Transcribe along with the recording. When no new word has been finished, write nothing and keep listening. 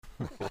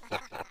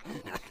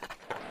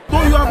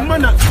Don't you have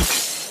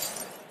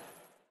manners?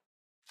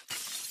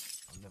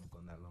 I've never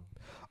gone that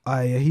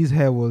long. Yeah, his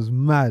hair was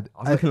mad. I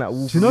was looking like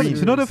Do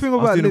you know the thing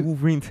about the Lip?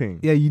 Wolverine thing.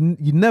 Yeah, you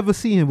never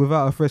see him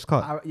without a fresh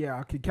cut. I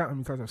can count how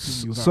many times I've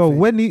seen you without So fade.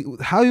 when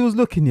how he was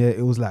looking, yeah,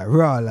 it was like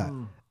raw, like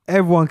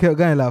everyone kept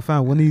going like,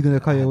 fam, when are you gonna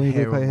cut your? When are you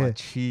Hair gonna cut on your my hair?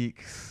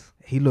 cheeks.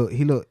 He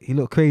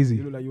looked crazy.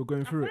 You look like you were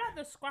going I feel through it.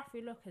 like the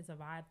scruffy look is a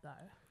vibe though.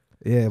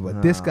 Yeah,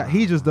 but this guy,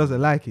 he just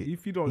doesn't like it.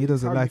 If you don't, He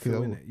doesn't it's how you like it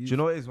feel, at all. innit? Do you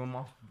know what it is? When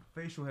my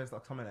facial hair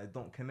starts coming, I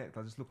don't connect.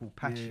 I just look all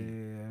patchy.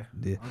 Yeah.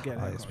 Yeah, I'm getting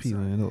that it's cut, people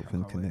son. you know I can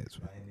can't wait. connect.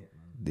 Man.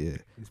 Yeah,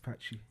 It's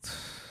patchy.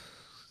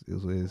 it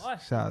was weird. Oh,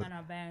 Shout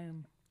man,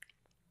 bam.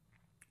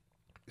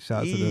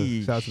 out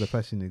to the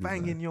fashion niggas.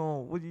 Banging Man.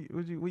 your what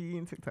you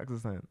eating Tic Tacs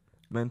this time?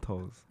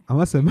 Mentos. I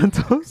must say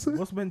Mentos.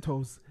 What's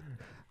Mentos?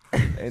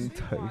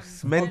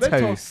 Mentos. Oh,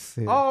 Mentos.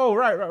 Yeah. Oh,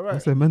 right. I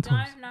said Mentos.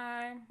 Don't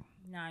know.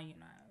 Now you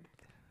know.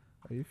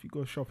 If you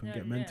go shop and Yeah,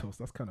 get yeah. Mentos,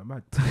 that's kind of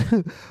mad.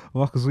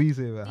 Marcus, what you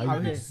say about? These How are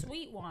you the here.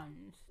 sweet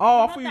ones. Oh,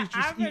 I Not thought you was the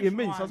just average eating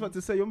mints. I was ones. about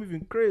to say you're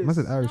moving crazy. I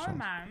said Irish No, ones.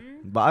 man.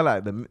 But I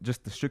like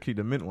the strictly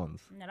the mint ones.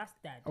 No, that's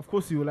dead. Of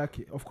course you will like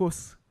it. Of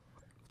course.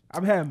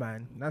 I'm here,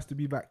 man. Nice to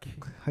be back.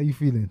 How you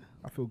feeling?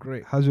 I feel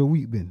great. How's your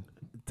week been?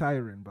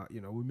 Tiring, but we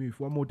move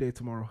one more day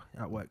tomorrow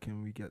at work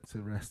and we get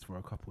to rest for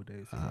a couple of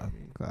days. You know what I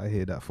mean? I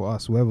hear that for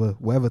us.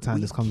 Whatever time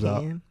this comes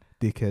out,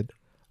 dickhead.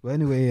 But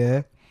anyway,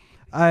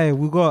 yeah.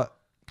 We got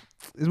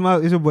it's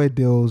your boy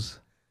Dills.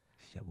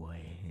 Yeah, boy.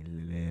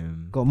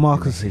 Got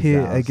Marcus his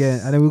here house. again,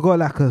 and then we got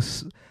like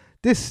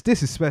this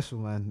is special,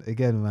 man.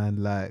 Again,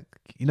 man, like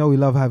we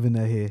love having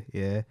her here,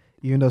 yeah.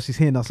 Even though she's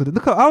here now, so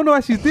look, I don't know why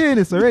she's doing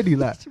this already.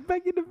 Like, She's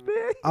back in the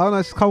bed. I don't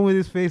know, she's coming with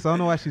his face. I don't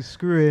know why she's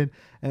screwing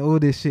and all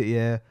this shit,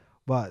 yeah.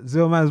 But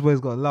Zero Man's boy's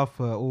got love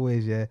for her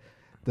always, yeah.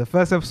 The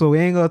first episode, we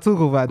ain't gonna talk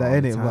about that,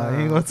 All the innit? But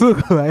we ain't time. gonna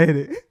talk about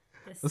it,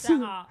 The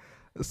setup.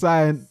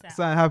 Something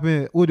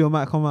happen. Audio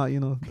might come out,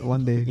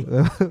 one day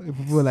if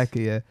we feel like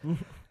it, yeah.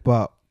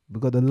 But we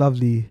got the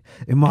lovely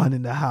Iman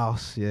in the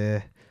house,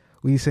 yeah.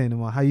 What you saying,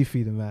 Iman? How you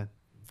feeling, man?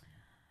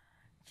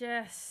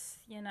 Just,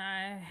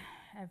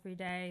 every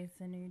day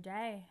is a new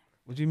day.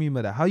 What do you mean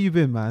by that? How you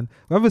been, man?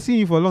 We haven't seen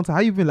you for a long time.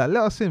 How you been? Like,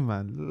 let us in,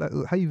 man. Like,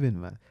 how you been,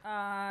 man?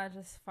 I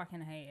just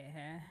fucking hate it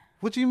here.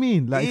 What do you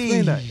mean? Like,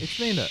 explain that.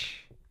 Explain that.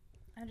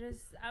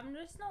 I'm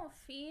just not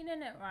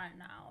feeling it right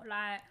now.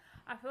 Like,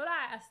 I feel like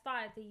I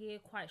started the year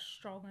quite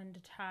strong and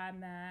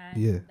determined.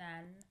 Yeah. And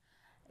then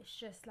it's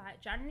just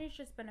like January's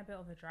just been a bit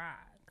of a drag.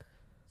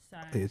 So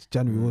It's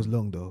January was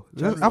long though.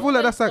 January- I feel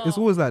like that's like it's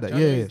always like that.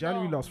 Yeah.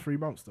 January long. last 3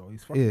 months though.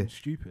 He's fucking Yeah.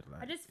 stupid.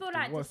 Like, I just feel the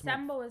like worst month.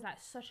 December was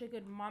like such a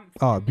good month.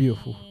 Oh, for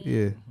beautiful. me.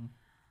 Yeah.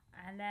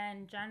 And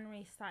then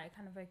January started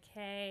kind of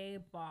okay,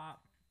 but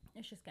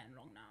it's just getting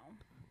long now.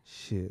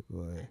 Shit,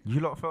 boy. You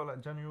lot felt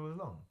like January was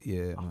long.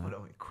 Yeah, I thought man.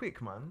 that went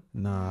quick, man.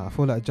 Nah, I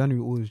feel like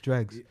January always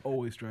drags. It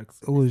always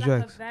drags. Always It's like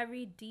drags. a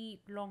very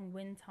deep, long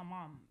winter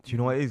month. Do you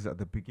know what it is? At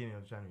the beginning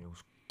of January, it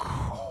was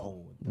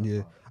cold.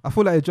 Yeah. I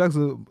feel like it drags.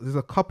 There's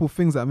a couple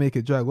things that make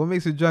it drag. What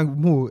makes it drag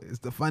more is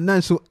the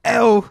financial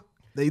L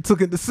that you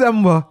took in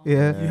December.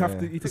 Yeah. You have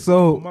to. You take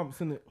So- months,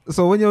 innit?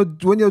 So when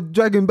you're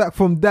dragging back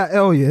from that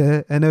L,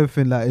 yeah, and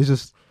everything, like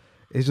it's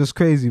just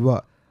crazy.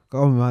 But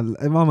come on, man,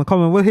 hey, mama,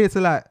 come on, we're here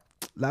to like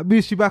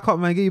boost you back up,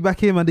 man, get you back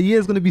here, man. The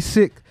year's gonna be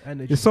sick.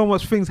 Energy. There's so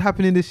much things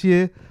happening this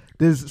year.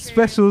 There's True.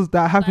 specials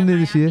that are happening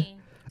this year. Miami,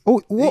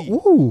 Oh, what? Hey.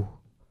 Whoa!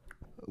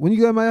 When you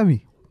go to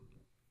Miami?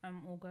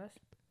 August.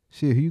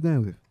 Shit, who you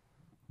going with?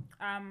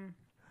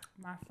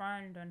 My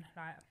friend and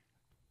like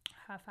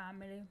her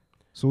family.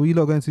 So what you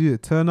lot going to do?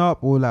 Turn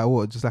up or like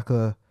what? Just like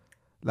a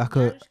Yeah,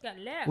 just get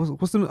lit.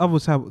 what's the other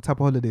type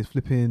of holidays?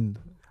 Flipping,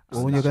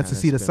 or when you're going to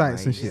see the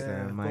sights and shit.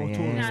 Yeah, go Miami.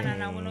 tourist.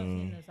 No, we're not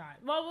seeing the side.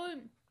 Well,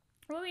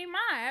 we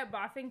might, but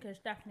I think it's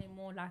definitely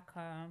more like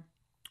a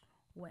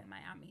we're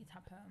Miami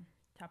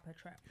type of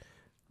trip.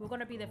 We're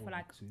gonna be there for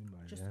like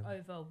just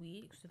over a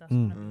week, so that's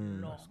gonna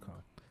be long.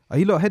 Are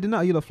you lot heading out?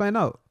 Are you lot flying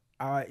out?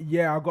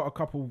 Yeah, I got a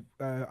couple.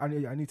 I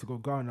need to go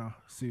Ghana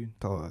soon.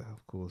 Oh,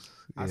 of course.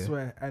 I yeah.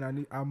 swear,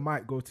 and I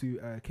might go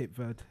to Cape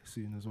Verde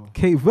soon as well.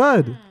 Cape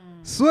Verde.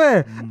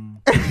 Swear.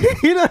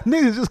 You know,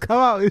 niggas just come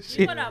out with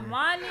You shit. got that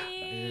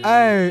money.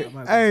 Hey, I might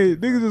go to hey, Cape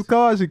niggas Verde. just come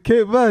out with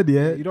Cape Verde,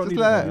 yeah. You don't Just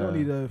need like, you don't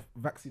need a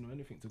vaccine or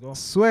anything to go.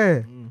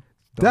 swear.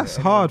 That's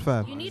hard,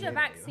 fam. You need a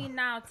vaccine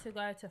now to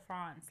go to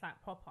France,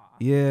 like proper.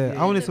 Yeah,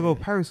 Yeah, I wanted you to need go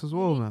Paris as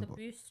well, you need man. the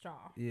booster.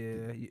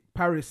 Yeah,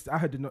 Paris. I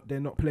heard they're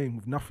not playing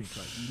with nothing.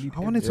 Like, you need I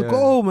wanted to Yeah.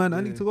 go, man. I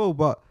Yeah. need to go,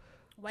 but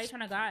Where you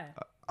trying to go?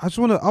 I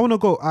wanna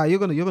go. You're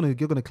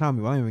gonna clown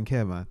me. But I don't even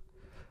care, man.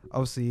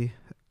 Obviously,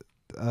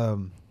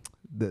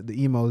 the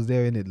email is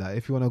there in it. Like,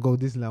 if you wanna go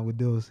Disneyland with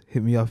deals,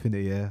 hit me up in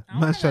it. Yeah, I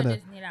man's wanna go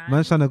trying Disneyland.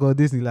 man's trying to go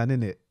Disneyland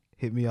in it.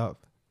 Hit me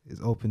up.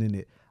 It's open in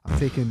it. I'm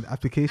taking I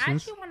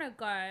applications actually want to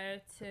go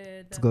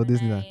to the go Monet,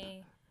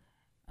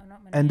 Disneyland. not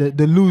and Monet,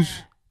 the luge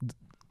Monet.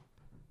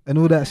 and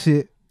all that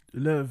shit.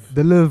 Love.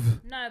 The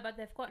Louvre. No, but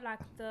they've got like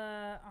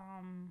the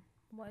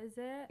what is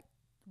it?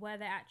 Where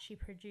they actually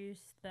produce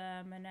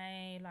the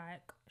Monet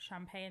like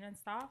champagne and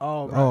stuff. Oh,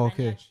 Oh, And you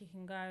okay. actually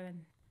can go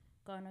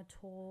going to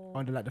tour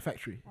Under like the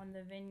factory. on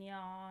the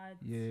vineyard.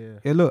 Yeah.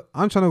 Yeah, look,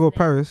 I'm trying to go Yeah.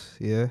 Paris.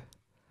 Yeah,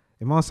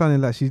 Iman's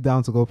sounding like she's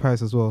down to go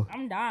Paris as well.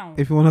 I'm down.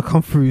 If you want to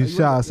come through, you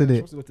shout us wanna- in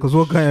yeah, it, she wants to because go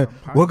we're to going,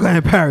 we're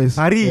going Paris.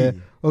 Paris. Yeah,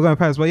 we're going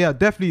Paris. But yeah,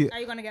 definitely. Are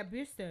you gonna get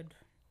boosted?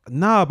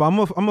 Nah, but I'm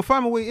gonna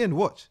find my way in.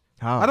 Watch.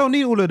 How? I don't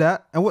need all of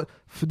that. And what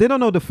they don't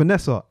know the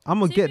finesse. I'm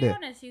gonna To get be there.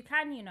 honest, you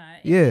can, you know.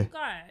 If Yeah. you go,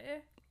 I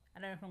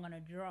don't know if I'm gonna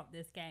drop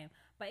this game,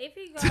 but if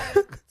you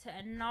go to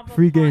another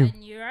Free part game.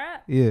 in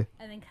Europe Yeah,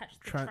 and then catch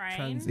the Tra- train,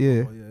 transit,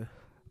 Yeah. yeah.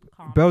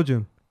 calm.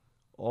 Belgium.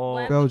 Or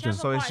Well, Belgium.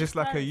 so it's part just is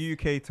like a close.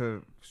 UK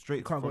to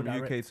straight Can't go from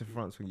UK direct. to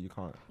France when you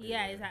can't.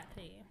 Yeah,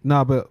 exactly.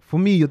 Nah, but for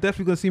me, you're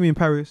definitely gonna see me in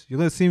Paris. You're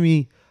gonna see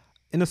me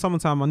in the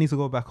summertime. I need to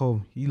go back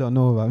home. You don't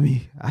know about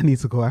me. I need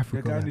to go The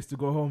Africa. guy man. needs to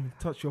go home,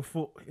 touch your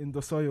foot in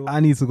the soil. I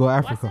need to go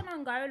What's Africa. in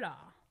Angola?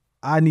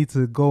 I need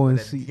to go and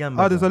the see. Diambas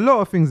Oh, there's a lot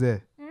of things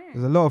there. Mm.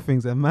 There's a lot of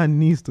things there. Man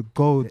needs to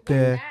go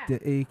there. Yeah.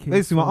 The AK.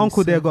 Basically, my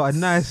uncle there got a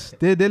nice.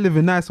 They're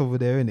living nice over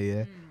there, innit?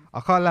 Yeah. Mm.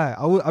 I can't lie.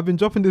 I've been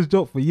dropping this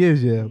joke for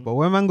years, yeah. But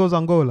when man goes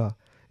Angola,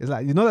 it's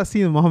like you know that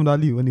scene of Muhammad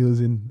Ali when he was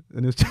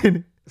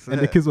training So and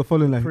the that- kids were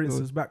following like, Prince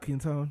is back in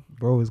town.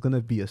 bro, it's gonna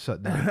be a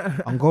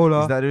shutdown.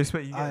 Angola. Is that the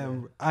respect you get?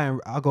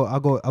 I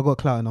got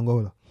clout in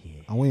Angola.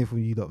 I'm waiting for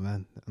you, lot,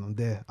 man. And I'm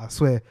there. I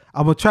swear.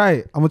 I'm gonna try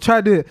it. I'm gonna try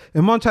to do it.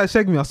 If mom tried to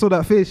shake me, I saw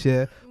that face,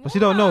 yeah. But she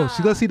don't know.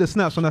 She gonna see the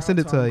snaps when I send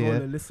it to her, Angola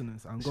yeah.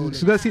 listeners. Angola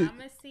She's gonna see.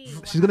 I'ma see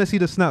She's gonna see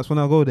the snaps when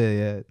I go there,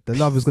 yeah. The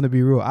love is gonna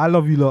be real. I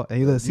love you lot, and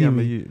you're gonna see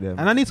me.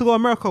 And I need to go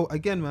America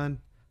again, man.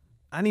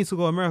 I need to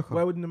go America.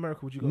 Where in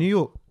America would you go? New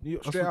York. New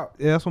York, That's straight what- out.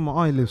 Yeah, that's where my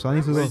aunt lives. So I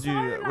need to go.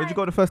 Where'd you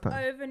go the first time?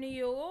 over New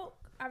York.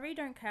 I really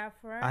don't care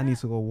for it. I need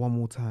to go one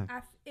more time.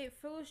 It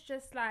feels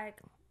just like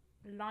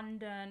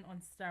London on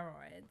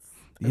steroids.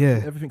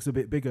 Yeah. Everything's a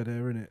bit bigger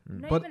there, isn't it?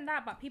 Not But- even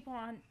that, but people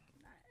aren't.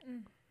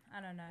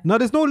 I don't know. No,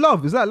 there's no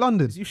love. Is that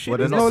London? You shitting Well,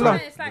 There's they're no not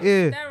love. It's like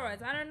Yeah.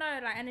 steroids. I don't know.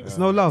 Like, and There's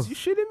no love. You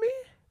shitting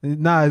me?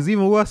 Nah, it's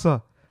even worse.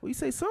 What you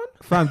say, son?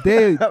 Fam,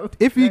 they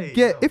if you Hey,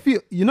 get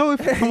yo.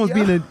 if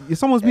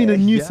someone's being a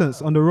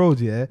nuisance on the road,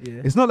 yeah,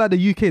 Yeah. it's not like the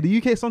UK. The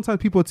UK sometimes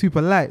people are too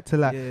polite to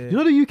like. Yeah. You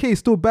know, the UK is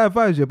still bad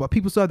vibes, yeah, but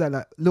people still have that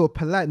like little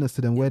politeness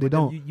to them where they But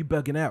then don't. You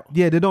bugging out.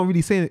 Yeah, they don't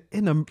really say it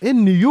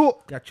in New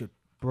York, Gotcha.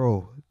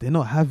 bro. They're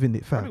not having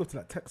it, I want fam. to go to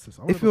like Texas.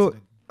 I want If to go you're to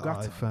the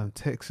gutter. fam,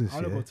 Texas, I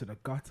want to yeah. go to the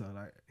gutter.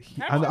 Like,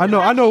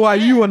 I know why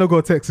you want to go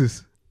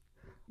Texas.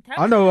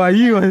 I know why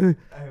you want.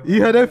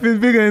 You heard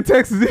everything's bigger in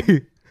Texas, eh?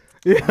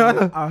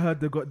 Yeah. I heard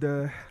they got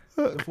the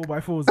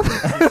 4x4s.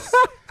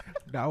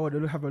 That I want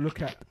to have a look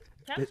at.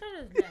 Texas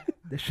is there.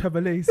 The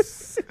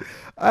Chevrolets.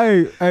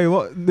 Hey,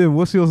 what? Lim,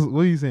 what's yours? What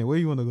are you saying? Where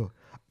you want to go?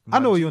 I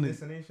know where you want to.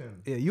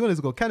 Destination. Yeah, you want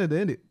to go Canada,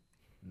 innit?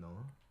 No.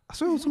 I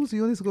swear it was also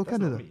you want to go That's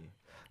not Canada. me.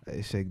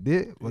 Hey, shake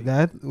it. What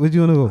guy? Where do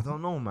you want to I go?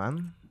 don't know,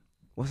 man.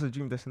 What's the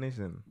dream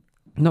destination?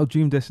 Not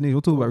dream destination. We're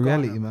talking Go about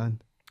reality, Ghana.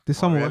 man. This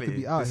summer we have to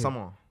reality, be out this here.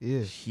 summer.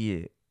 Yeah,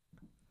 Shit.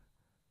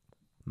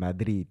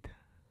 Madrid.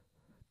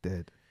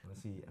 dead.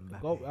 Let's see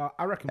Go,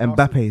 I reckon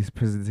Mbappe's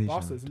presentation.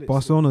 Barca's lit.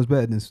 Barcelona's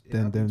better than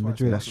Yeah, I've been twice.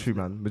 Madrid. That's true,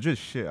 man. Madrid's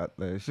shit.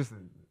 It's just a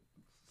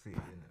city,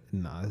 innit?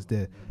 Nah, it's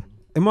there.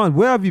 Hey, man,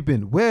 where have you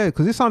been? Where?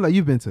 Because it sounds like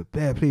you've been to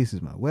bare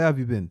places, man. Where have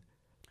you been?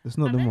 It's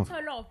not I've the been one. to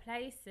a lot of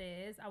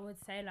places, I would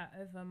say, like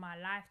over my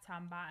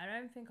lifetime, but I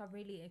don't think I've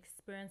really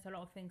experienced a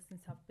lot of things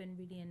since I've been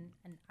really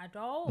an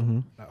adult.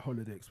 Mhm. Like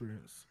holiday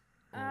experience.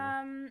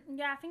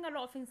 Yeah, I think a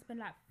lot of things have been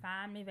like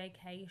family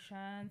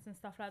vacations and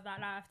stuff like that.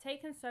 Like I've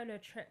taken solo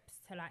trips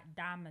to like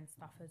Dam and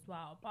stuff as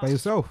well. But By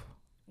yourself?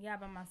 yeah,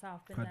 by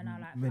myself. Been Had there now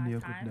like many a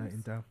 5 good night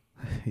in times. Down.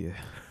 Yeah.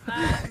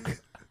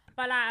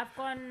 But like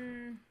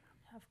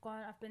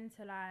I've been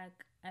to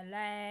like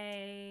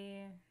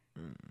LA,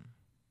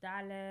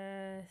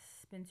 Dallas,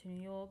 been to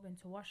New York, been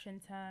to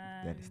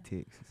Washington. That is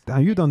ticks.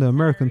 Damn, you done the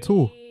American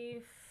tour.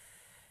 Tenerife,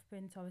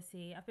 Been to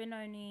obviously, I've been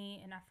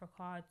only in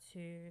Africa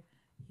to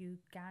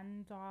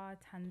Uganda,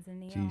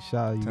 Tanzania. Gee,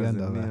 shout out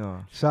Uganda, man.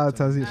 Tanzania. Shout out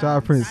Tanzania. Shout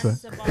out Prince. man.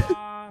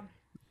 Zanzibar.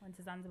 Went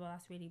to Zanzibar.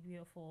 That's really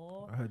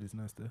beautiful. I heard it's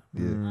nice there.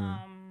 Yeah.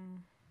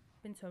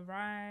 Been to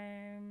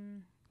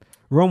Rome.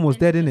 Rome was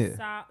been dead, to innit?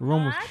 South-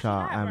 Rome No, was I actually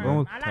shot like and Rome.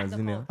 Rome, I like the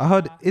Tanzania. culture. I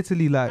heard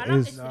Italy I like love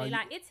is Italy.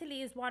 Like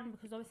Italy is one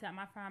because obviously like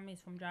my family is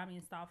from Germany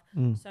and stuff,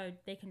 so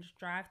they can just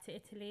drive to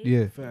Italy.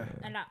 yeah. Fair.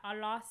 And like our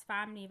last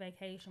family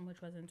vacation,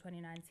 which was in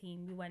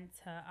 2019, we went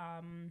to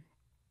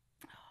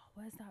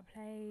where's that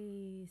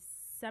place?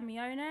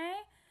 Semione.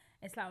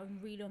 It's like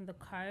really on the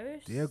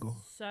coast. Diego.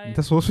 So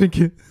That's what I was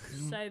thinking.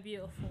 so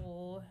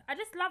beautiful. I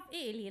just love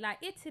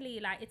Italy,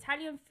 like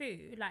Italian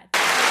food, like.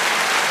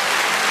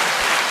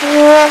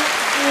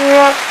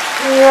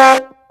 I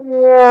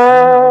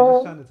was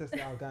just trying to test it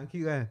out, gang.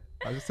 Keep going.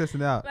 I was just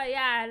testing it out. But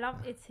yeah, I love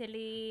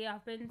Italy.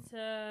 I've been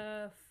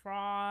to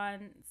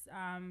France,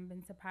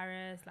 been to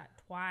Paris like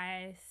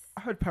twice.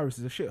 I heard Paris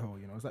is a shithole.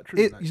 You know, is that true?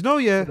 It, Like, you know,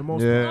 yeah. for the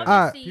most Yeah. part.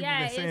 Obviously, people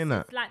yeah, been saying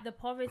that. it's like the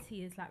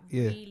poverty is like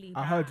Yeah. really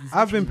I bad. heard you-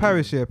 I've been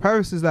Paris, yeah.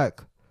 Paris is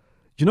like,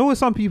 you know what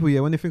some people, yeah,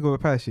 when they think of a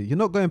Paris shit, you're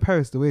not going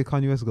Paris the way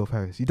Kanye West go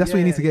Paris. That's what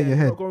you need to get in your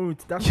head.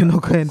 You're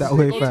not going that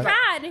way, You fam.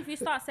 can if you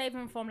start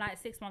saving from like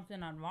 6 months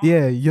in advance.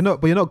 Yeah, you're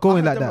not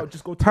going like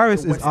that.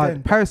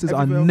 Paris is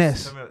our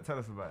nest. Tell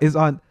us about it. Is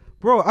on,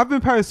 bro. I've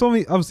been Paris so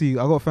many. Obviously,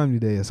 I got family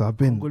there, so I've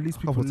been Congolese a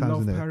people couple times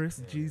love in there.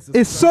 Paris. Jesus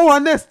It's Christ. so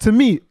honest to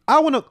me. I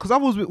wanna, cause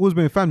I've always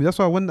been family. That's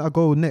why when I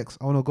go next,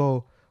 I wanna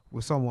go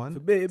with someone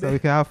so we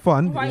can have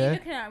fun. Why are you Yeah.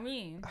 looking at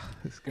me?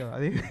 This girl, I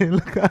didn't even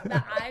look at her. The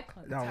eye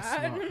That was contact.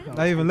 smart.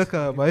 I didn't even look at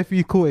her. But if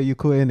you caught it, you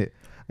caught it, innit?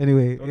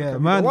 Anyway, Don't yeah, look at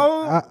me. man.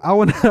 Whoa.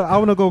 I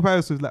wanna go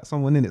Paris with like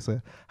someone in it,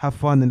 so have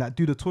fun and like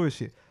do the tourist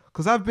shit.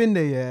 Cause I've been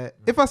there. Yeah.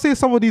 If I say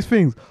some of these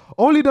things,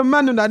 only the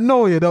man that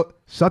know you, the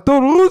Chateau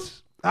Rouge.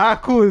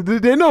 Cool.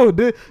 They know.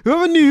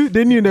 Whoever knew,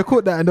 they knew. And they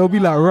caught that, and they'll be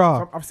like,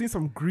 "Rah, I've seen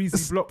some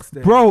greasy blocks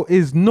there. bro,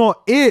 is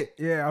not it.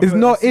 Yeah, It's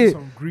not I've seen it.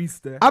 Some grease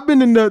there. I've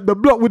been in the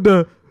block with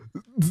the,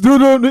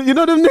 you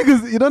know them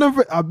niggas. You know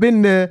them. I've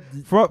been there.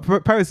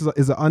 Paris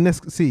is an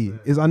honest city.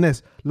 It's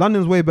honest.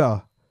 London's way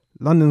better.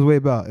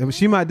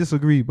 She might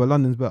disagree, but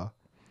London's better.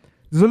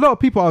 There's a lot of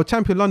people I'll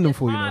champion London It's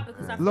for. You hard know,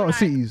 because I a feel lot of like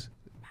cities.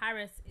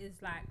 Paris is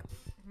like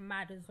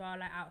mad as well,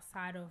 like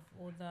outside of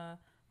all the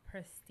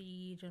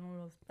prestige and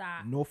all of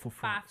that. North of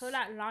But I France. feel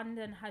like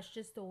London has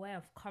just a way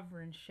of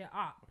covering shit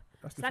up.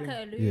 That's It's the like thing.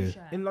 an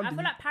illusion. In London, I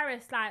feel like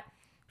Paris, like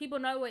people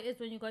know what it is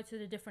when you go to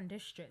the different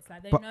districts.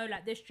 Like they But- know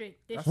like district.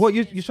 What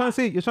is you're trying to fucked.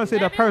 say? You're trying to say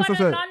that Paris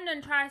Everyone in doesn't.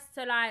 London tries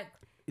to like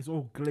It's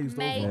all glazed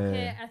make over.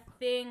 it a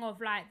thing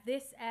of like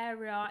this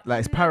area. Like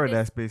it's even though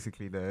paradise this-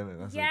 basically there, isn't it?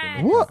 That's Yeah,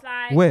 it, What? it's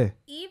like Where?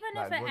 even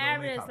Like, if an what don't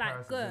area make is up like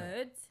Paris, is it?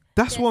 good,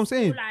 That's what I'm there's still,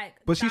 saying. like,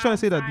 But she's trying to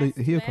say that downsides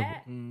here to come.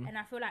 it, and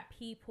I feel like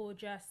people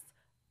just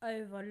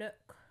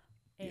overlook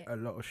it. A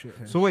lot of shit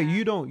here. So wait,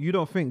 you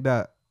don't think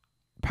that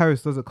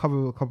Paris doesn't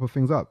cover a couple of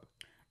things up?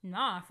 No,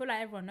 I feel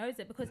like everyone knows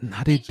it because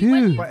Nah, they literally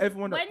when do. you- But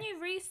everyone- when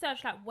you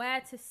research like where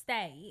to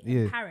stay Yeah.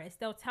 in Paris,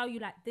 they'll tell you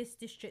like this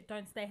district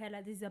don't stay here,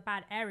 like this is a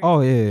bad area.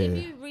 Oh yeah. If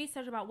yeah. you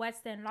research about where to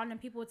stay in London,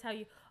 people will tell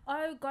you,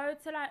 oh, go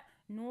to like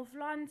North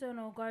London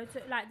or go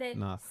to like they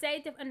Nah.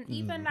 say different.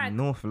 Even like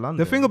North London.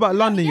 The thing about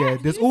London, yeah,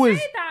 there's you always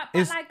say that, but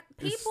it's like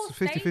people it's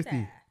stay 50-50.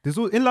 there. There's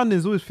in London,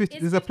 there's always 50.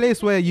 It's There's a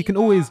place where you 50-50, can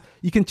always but-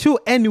 you can chill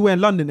anywhere in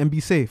London and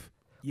be safe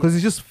because Yeah.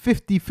 it's just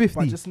 50-50.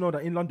 But just know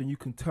that in London you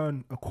can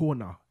turn a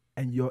corner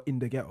and you're in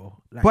the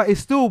ghetto. Like, But it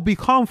still be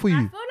calm for I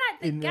you. feel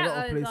like the In a lot of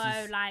ghetto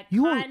places. though, like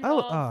You want? kind Oh,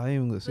 of, I ain't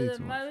even gonna for say the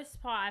too much.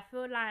 most part, I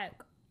feel like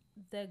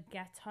the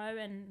ghetto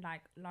and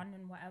like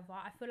London, whatever,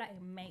 I feel like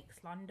it makes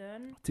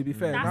London. to be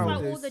fair, That's why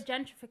nowadays, all the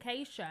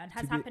gentrification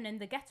has to be- happened in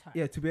the ghetto.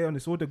 yeah, to be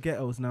honest, all the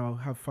ghettos now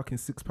have fucking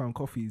 £6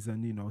 coffees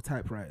and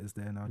typewriters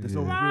there now. There's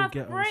no Yeah. real Bruv,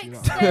 ghettos. You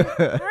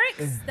know? Brixton,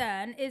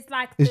 Brixton is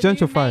like It's the new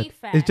gentrified.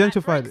 Mayfair. It's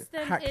gentrified. Like,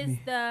 Brixton Hackney. is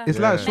the It's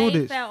like Yeah.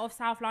 Shoreditch. Mayfair of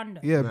South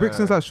London. Yeah, Yeah.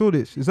 Brixton's like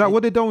Shoreditch. Is that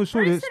what they done with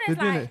Shoreditch? Brixton They're is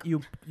doing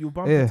like- it. You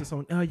bump Yeah. into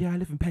someone. Oh yeah, I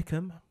live in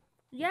Peckham.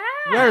 Yeah.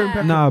 Where in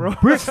Peckham? Nah, bro.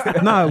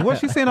 Brixton. Nah, what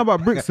she's saying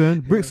about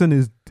Brixton? Brixton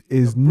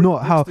is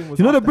not how. Brixton was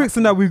You know the after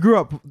Brixton that we grew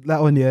up like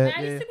on. Yeah, Man,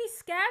 I used to be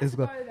scared It's to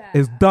go- go there.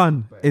 it's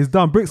done. It's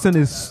done. Brixton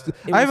is.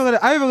 I ain't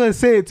even gonna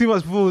say it too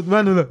much before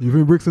man. are like, you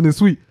think Brixton is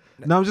sweet?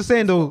 Now I'm just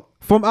saying though,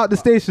 from out the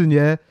station,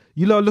 yeah,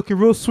 you lot are looking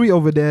real sweet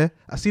over there.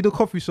 I see the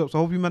coffee shops. I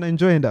hope you man are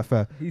enjoying that,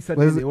 fam. He said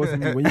Where's it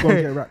wasn't me. When you go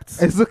and get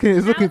wrapped, It's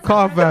looking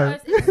calm, fam.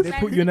 They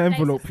put you in an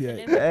envelope,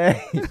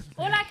 yeah.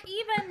 Or like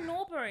even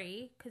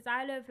Norbury, because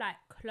I live like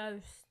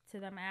close to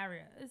them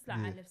areas. Like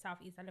I live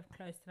southeast, I live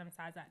close to them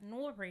sides. Like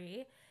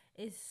Norbury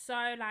is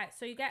so like,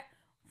 so you get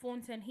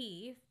Thornton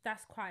Heath,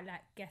 that's quite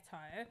like ghetto.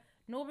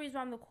 Norbury's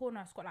around the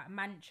corner, it's got like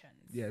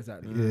mansions. yeah,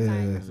 exactly. Yeah.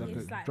 Like, It's like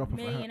it's a like drop of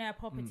a hat. millionaire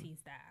properties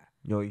there.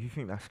 Yo, you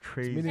think that's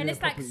crazy? million- And Yeah,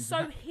 it's like properties so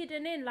in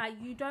hidden in, like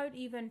you don't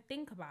even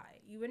think about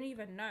it. You wouldn't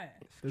even know.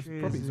 There's Crazy.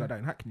 properties like that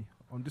in Hackney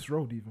on this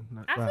road even.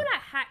 Like, I feel like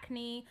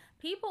Hackney,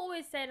 people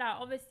always say like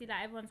obviously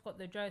like everyone's got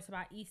the jokes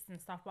about East and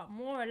stuff, but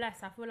more or less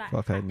I feel like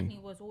Fuck Hackney Hackney.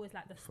 was always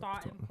like the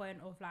starting point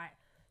of like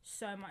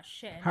so much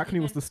shit. And Hackney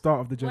was even the start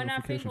of the when I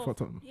think gentrification of- for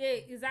Tottenham. Yeah,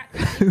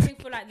 exactly. Even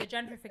for like the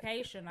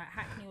gentrification, like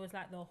Hackney was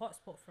like the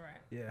hotspot for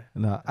it. Yeah.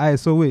 Nah, alright.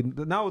 So wait,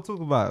 now we'll talk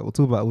about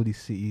all these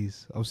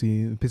cities.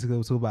 Obviously, in particular,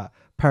 we'll talk about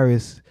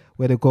Paris,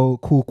 where they go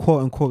call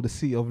quote unquote the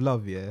city of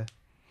love. Yeah.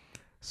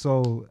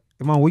 So,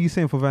 man, what are you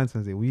saying for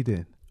Valentine's Day? What are you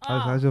doing?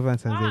 How's your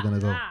Valentine's Day gonna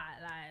go? Like,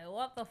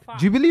 what the fuck?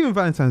 Do you believe in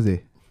Valentine's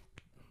Day?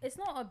 It's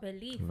not a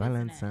belief,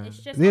 Valentine. isn't it? It's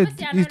just Yeah,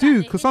 obviously I you know, do,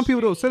 like, the 'cause some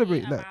people don't history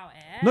celebrate, like, about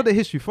it. Not the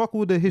history. Fuck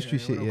all the history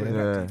Yeah, shit. we're not Yeah.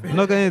 gonna Yeah. get I'm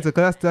not getting into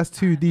because that's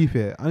too deep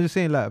here. I'm just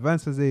saying like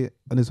Valentine's Day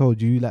on its whole.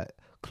 Do you like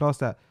class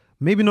that?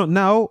 Maybe not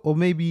now, or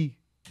maybe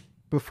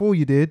before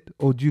you did,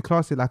 or do you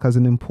class it like as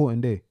an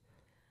important day?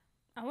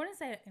 I wouldn't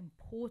say an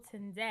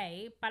important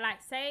day, but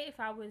like say if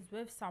I was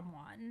with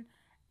someone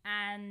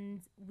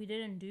and we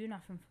didn't do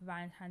nothing for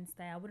Valentine's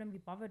Day, I wouldn't be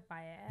bothered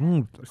by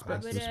it.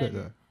 Respect wouldn't-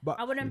 that. But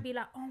I wouldn't be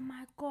like, oh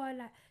my god,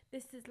 like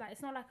this is like,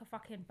 it's not like a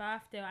fucking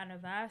birthday or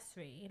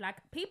anniversary. Like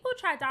people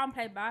try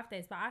downplay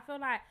birthdays, but I feel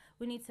like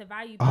we need to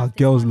value. Ah, birthdays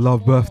girls much love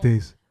more.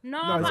 birthdays.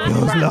 No, No, but it's I feel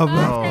girls like love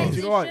birthdays birthdays. Do is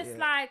you know what? just Yeah.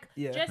 like,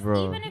 Yeah. just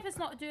Bro. even if it's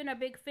not doing a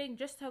big thing,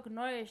 just to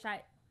acknowledge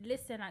like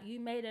listen, like you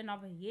made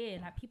another year.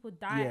 Like people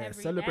die Yeah,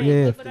 every celebrate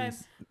day. your People don't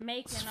birthdays.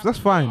 make another That's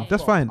fine. year.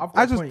 That's fine. I've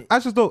got a point. I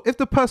just don't. If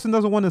the person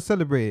doesn't want to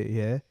celebrate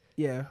it,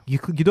 Yeah. you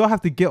don't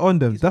have to get on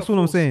them. It's That's not what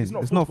I'm forced. saying. It's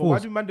not It's not forced. Why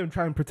forced. do man them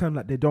try and pretend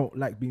like they don't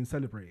like being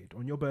celebrated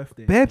on your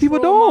birthday? Bare people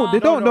Trauma. don't. They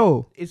don't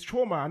know. It's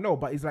trauma, I know,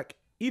 but it's like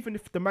even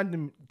if the man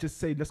them just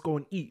say let's go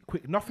and eat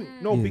quick, nothing,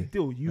 no Yeah. big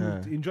deal. You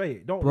Yeah. enjoy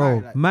it, don't Bro, lie,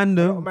 like, man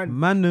a lot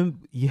of them,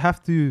 you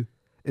have to.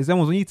 It's them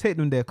ones when you take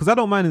them there, because I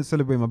don't mind to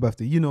celebrate my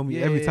birthday. You know me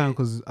Yeah, every yeah, time yeah.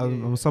 because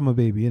I'm Yeah. a summer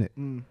baby, innit?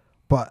 Mm.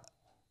 But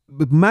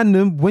with man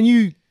them,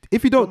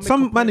 if you don't, make a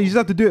some point man you of just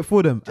have to do it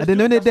for them, Just and then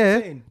do when it, they're that's what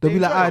I'm there, saying. they'll They be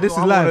like, enjoy it. this is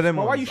I'm one of live. them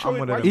But why ones. you I'm showing?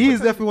 one Why of you them He is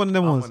pretend- definitely one of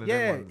them I'm ones. one of them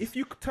Yeah, ones. if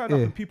you turn up Yeah.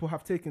 and people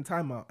have taken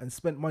time out and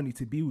spent money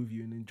to be with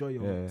you and enjoy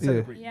your Yeah.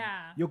 celebrate, Yeah.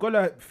 you're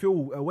gonna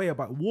feel a way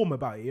warm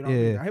about it. You know what I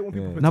Yeah. mean? I hate when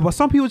people. Yeah. pretend- No, but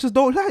some people just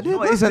don't like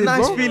No, it. it's a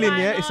nice bro. feeling, I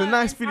yeah. It's a know,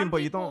 nice and feeling, some but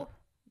you people- don't.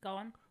 Go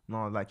on.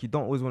 No, like you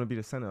don't always want to be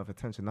the center of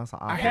attention. That's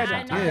I hear Yeah,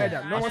 that. I I hear know,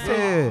 that. I No one's know.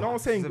 saying. Yeah. No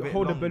one's saying It's a bit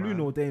hold a long, balloon man.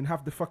 all day and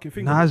have the fucking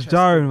thing. Nah, on your it's chest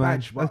jarring, and man.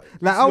 badge, but Like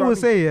you I see what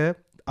always mean? say, yeah.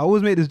 I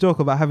always make this joke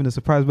about having a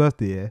surprise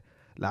birthday, yeah.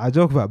 Like I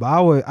joke about it, but I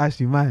always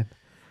actually mind.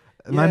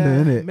 Man, Yeah,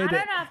 innit? I made don't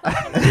it. know.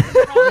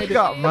 I've got Pick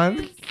up,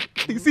 man.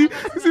 You see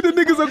the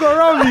niggas I got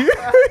around me.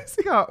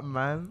 Stick out,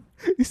 man.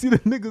 You see the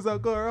niggas I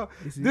got around.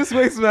 You see? This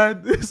ways,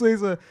 man. This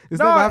ways, it's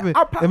No, never happened.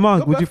 your Iman,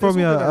 would you birthday's throw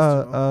me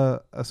organised, you know.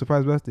 a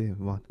surprise birthday,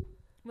 Iman?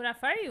 Would I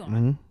throw you one?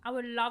 Mhm. I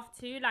would love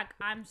to. Like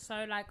I'm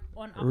so like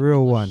on other Real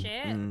people's one.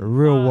 shit. A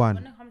real but one.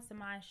 When it comes to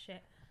my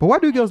shit, But why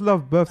do girls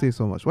love birthdays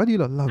so much? Why do you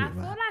love I it,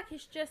 feel man? like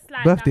it's just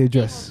like Birthday that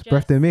thing dress, of just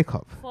birthday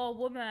makeup. for a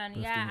woman.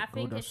 Yeah, I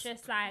think it's dust.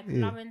 just like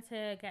Yeah. loving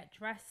to get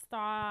dressed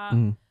up,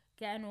 Mhm.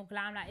 getting all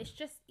glam. Like it's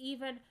just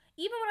even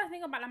when I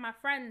think about like my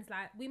friends,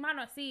 like we might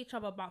not see each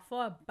other, but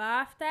for a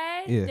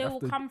birthday, Yeah. they You will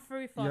have to- come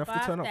through for you a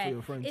have to turn up for birthday.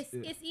 your friends, It's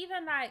yeah. it's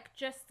even like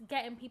just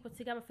getting people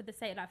together for the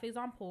sake. Like for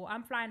example,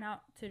 I'm flying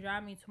out to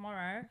Germany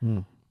tomorrow.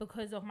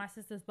 Because of my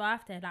sister's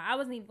birthday, like I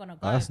wasn't even gonna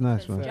go. Oh, that's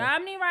nice, because man.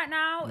 Germany right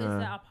now is Yeah.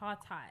 the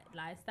apartheid,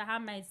 like it's the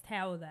Handmaid's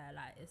Tale there,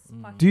 like it's.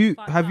 fucking Do you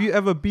fucked have you up.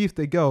 ever beefed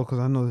a girl? Because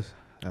I know this.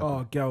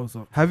 Oh, girls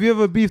up. Have you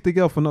ever beefed a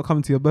girl for not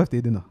coming to your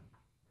birthday dinner?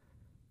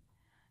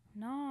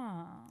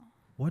 No.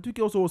 Why do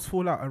girls always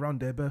fall out around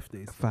their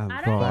birthdays? Fam,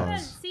 I don't even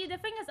bars. see. The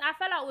thing is, I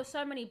fell out with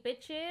so many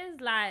bitches.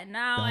 Like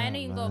now, I Damn, ain't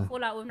even man. gonna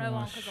fall out with no Oh,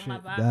 one because of my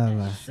shit. birthday. Damn,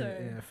 man. So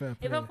Yeah, fair if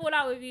play. I fall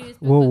out with you,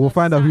 it's We'll because of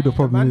find out who the something.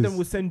 problem Man, is. then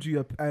will send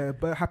you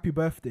a happy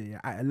birthday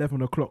at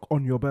 11 o'clock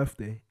on your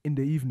birthday in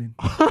the evening.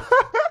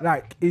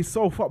 Like, it's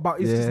so fucked,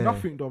 but it's just Yeah.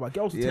 nothing though. But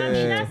girls Yeah. take I mean,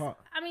 shit to that's- heart.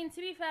 I mean, to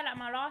be fair, like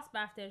my last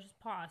birthday just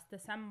passed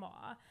December.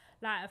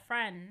 Like a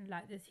friend,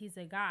 like this, he's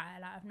a guy.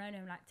 Like I've known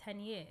him like 10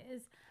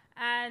 years,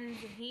 and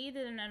he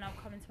didn't end up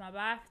coming to my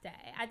birthday.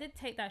 I did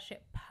take that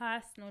shit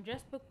personal,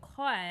 just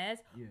because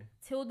Yeah.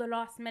 till the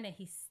last minute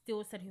he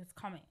still said he was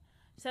coming.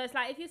 So it's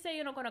like if you say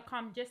you're not gonna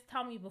come, just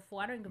tell me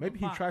before. I don't give Maybe a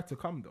he fuck. tried to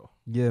come though.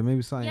 Yeah,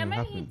 maybe something Yeah,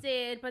 maybe he happened.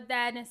 did, but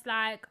then it's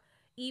like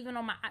even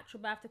on my actual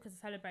birthday, because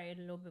I celebrated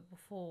a little bit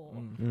before,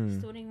 Mm.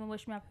 still didn't even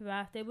wish me happy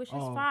birthday, which is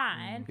Oh,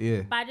 fine.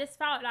 Yeah. But I just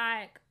felt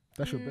like,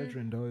 That's your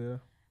bedroom though, yeah.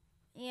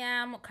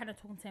 yeah, I'm not kind of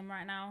talking to him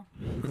right now.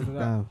 Because of that.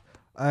 Damn.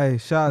 Hey,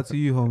 shout out to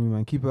you, homie,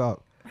 man. Keep it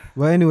up.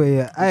 Well, anyway,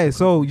 yeah. Hey,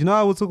 so you know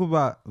I was talking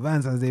about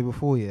Valentine's Day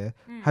before, yeah.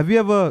 Have you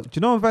ever? Do you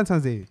know on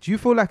Valentine's Day? Do you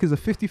feel like it's a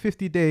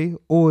 50-50 day,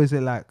 or is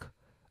it like,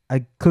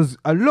 because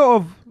a lot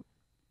of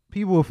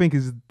people will think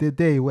it's the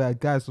day where a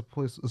guy's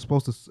supposed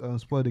to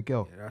spoil the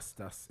girl. Yeah,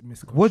 that's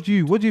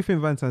misconstrued. What do you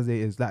think Valentine's Day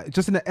is like?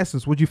 Just in the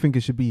essence, what do you think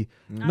it should be?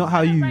 Not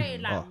how you.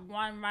 celebrated, like Oh,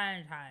 one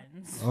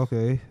Valentine's.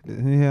 okay, let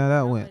me hear how that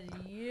That went.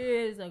 was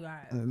years ago.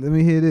 Let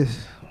me hear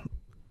this.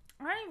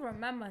 I don't even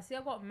remember. See,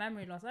 I got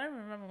memory loss. I don't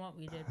even remember what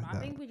we did. But I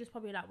think we just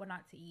probably like went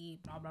out to eat,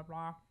 blah blah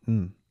blah.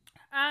 Mm.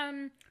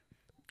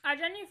 I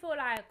genuinely feel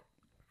like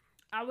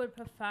I would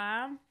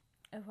prefer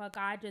if a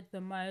guy did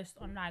the most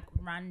on like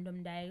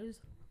random days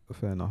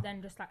Fair enough.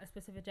 than just like a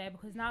specific day,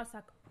 because now it's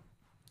like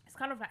it's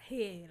kind of like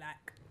here,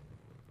 like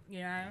you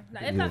know,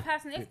 like if Yeah. that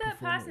person, if Bit that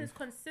person performative. is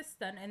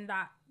consistent in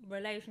that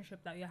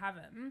relationship that you're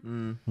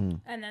having, Mm.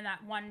 and then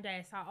that one day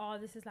it's like, oh,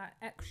 this is like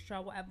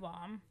extra, whatever.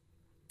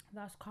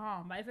 That's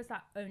calm. But if it's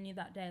like only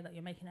that day that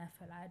you're making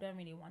effort, like I don't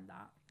really want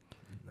that.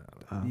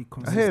 Be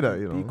I hear that,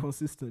 consistent- you Be know.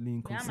 consistently Yeah,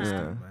 inconsistent,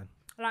 man. man.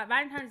 Like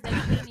Valentine's Day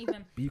doesn't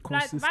even Be like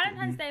consistently.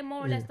 Valentine's Day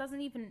more or less Yeah.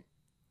 doesn't even.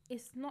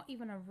 It's not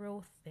even a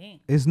real thing.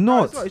 It's No,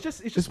 not. it's not. It's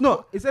just. It's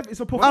not. It's a What's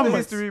the performance.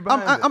 history I'm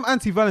behind it?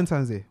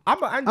 anti-Valentine's Day.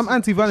 I'm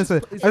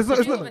anti-Valentine's. It's It's not. You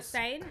It's know not. what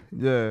saying?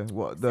 Yeah,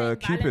 what the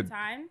Saint Cupid?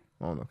 Valentine.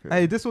 Oh, okay.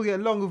 Hey, this will get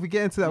long if we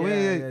get into that. Yeah,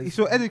 Yeah, yeah,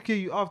 she'll educate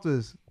you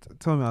afterwards.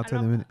 Tell me, I'll I tell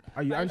you in a love minute.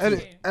 Are you But anti?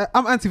 it's And,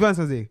 I'm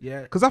anti-Valentine's Day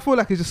Yeah. because I feel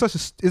like it's just such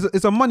a.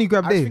 It's a money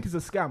grab I day. think it's a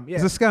scam.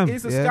 Yeah. It's a scam,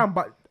 It's a yeah. scam,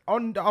 but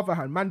on the other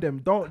hand, man, them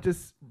don't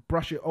just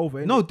brush it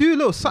over. No, innit? do a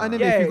little something in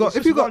Yeah, it. it's just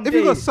one If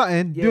you got day.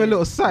 something, do Yeah. a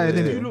little something Yeah. in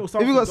Do it. a little If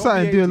something, you got don't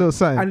something, be do a lazy. little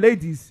something. And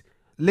ladies,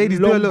 Ladies,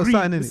 do a little lingerie-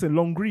 something in it. Listen,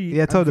 lingerie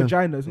Yeah, tell and them.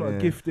 vagina is not Yeah. a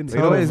gift, innit? You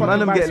know what it is, man,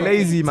 them get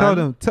lazy,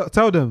 man.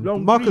 Tell them.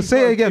 Long Marcus, breeze, say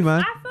not it a again, gift. man.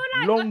 I feel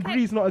like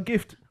Lingerie is not a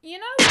gift. you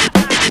know what?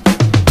 Like,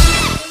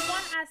 in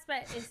one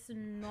aspect, it's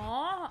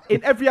not.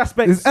 In every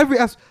aspect. It's every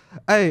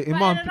Hey, But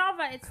Iman. in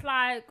another, it's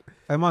like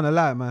Hey, man, I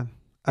lie, man.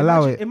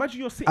 Allow it.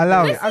 Imagine you're sitting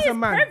Allow there it. as Pussy a is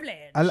man.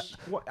 privilege.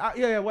 What,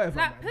 yeah, whatever.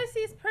 Like, man.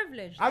 pussy's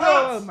privilege. I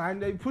know,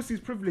 man. Pussy's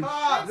privilege.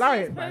 Lie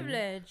Pussy's it, man.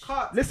 privilege.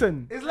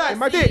 Listen, It's like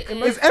imagine, dick.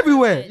 imagine It's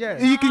everywhere. Yeah.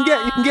 You can get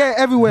it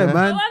everywhere, Well,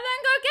 man. then go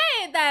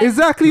get it then.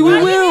 Exactly, Why we are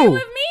you here will.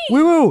 with me?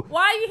 We will.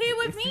 Why are you here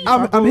with me?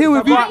 I'm here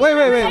with you.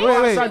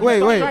 Stop Wait.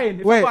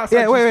 crying.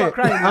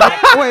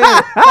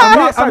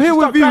 I'm here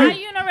with you. Are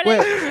you in a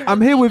relationship I'm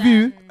with here me with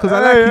you then? because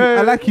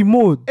I like you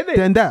more Innit?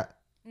 than that.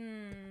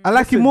 I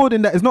like you more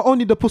than that. It's not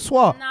only the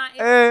poussoir. Nah,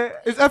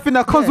 It's everything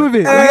that comes with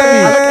it. You I get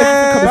me? like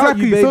everything about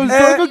Exactly. you, So baby.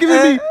 if you're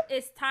giving me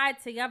it's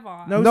tied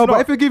together. no,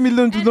 but if you give me And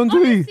lingerie,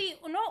 obviously,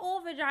 not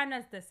all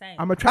vaginas the same.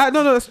 I'm attracted.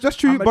 no, that's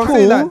true. I'm But I'm attracted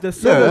saying to like the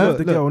soul look, of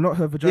the look. girl, not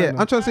her vagina. Yeah,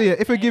 I'm trying to say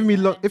if you give me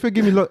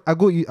I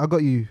got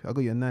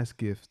you a nice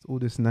gift, all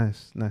this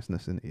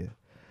niceness in it, yeah.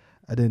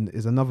 And then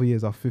it's another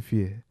year's our 5th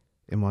year,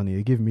 Imani.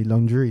 You give me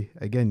lingerie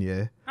again,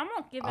 yeah. I'm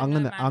not giving.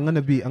 I'm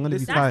gonna be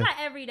That's tired. like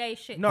everyday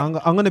shit. No, I'm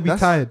gonna be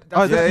tired.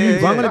 that's- That's yeah, you.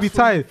 yeah, But I'm yeah. gonna be That's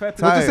what you tired. fair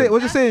to We're just say. saying. We're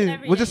That's just saying.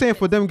 everyday We're just saying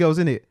for shit. them girls,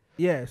 innit?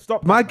 Yeah,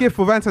 stop. My that, gift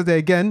for Valentine's Day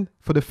again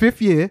for the 5th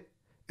year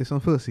is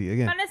on pussy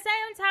again. But at the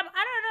same time,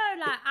 I don't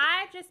know. Like,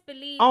 I just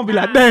believe. I'm gonna be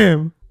like, that-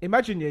 damn,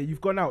 Imagine,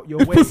 you've gone out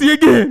your it's way. pussy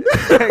again.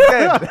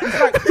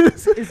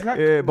 It's like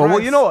Yeah, but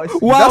what you know,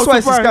 what? Wow, that's why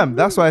it's a surprise. scam.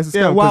 That's why it's a scam.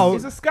 Yeah, 'cause- wow.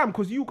 It's a scam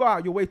because you go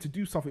out your way to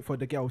do something for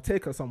the girl,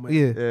 take her somewhere.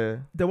 Yeah. Yeah.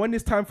 Then when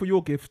it's time for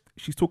your gift,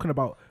 she's talking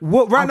about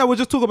What? Right now we're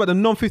just talking about the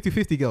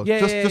non-50-50 girls.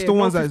 Just the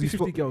ones that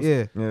 50 girls.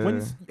 Yeah. Yeah. When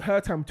it's her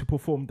time to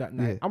perform that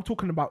night, Yeah. I'm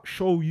talking about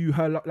show you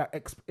her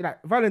like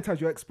Valentine's.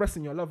 You're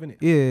expressing your love in it.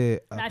 Yeah.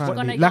 Like, she's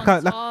apparently. gonna Like go I-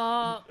 on like-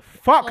 top.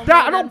 Fuck For that! more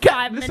I don't than get.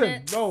 5 Listen,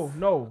 minutes.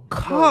 no.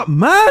 Can't,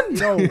 man.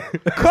 No.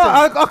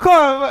 I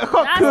can't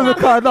That's kill the not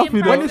card up, fucking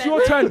you know. When it's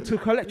your turn to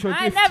collect your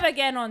I gift, never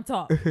get on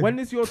top. when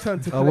is your turn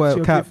to Oh, collect well,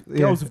 your cap, gift? yeah.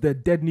 Girls with their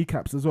dead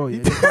kneecaps as well.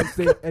 Yeah, they can't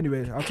stay.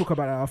 Anyway, I'll talk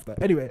about that after.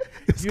 Anyway,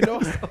 you know,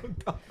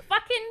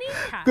 Fucking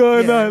kneecap.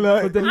 Going yeah, on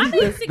like. but the I'm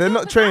knees- insecure They're not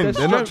because trained. I'm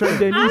They're not not- trained.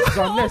 Their I'm knees put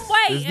are on less. weight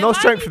There's and no my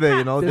strength there, you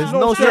kneecaps know. are There's no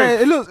no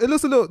strength. strength. It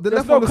looks a little. The There's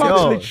left no one looks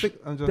cartilage.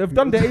 I'm joking. They've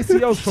done their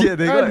ACLs from Yeah,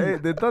 early.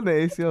 they've done the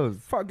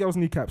ACLs. Fuck girls'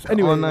 kneecaps.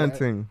 Anyway, Online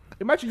thing.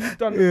 imagine you've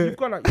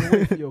gone out your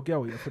way for your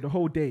girl, yeah, for the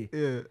whole day,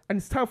 Yeah. and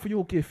it's time for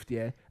your gift,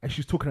 yeah, and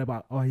she's talking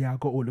about, oh yeah, I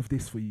got all of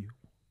this for you.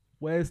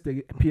 Where's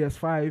the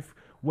PS5?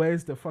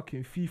 Where's the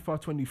fucking FIFA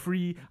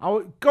 23?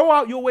 Go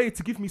out your way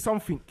to give me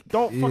something.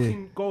 Don't Yeah.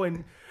 fucking go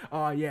and,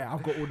 yeah,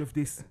 I've got all of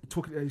this.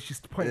 She's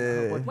pointing at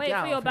her body. Wait Get for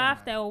out your of here, man.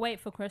 birthday or wait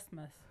for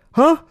Christmas.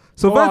 Huh?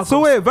 So Oh,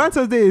 so wait,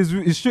 Valentine's Day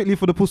is strictly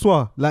for the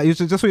poussoir. Like you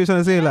just what you're trying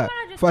to say, We don't like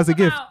wanna just for as a talk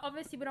gift. about-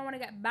 Obviously, we don't want to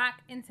get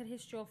back into the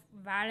history of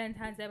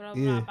Valentine's Day, blah,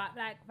 blah, Yeah. blah. But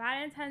like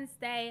Valentine's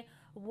Day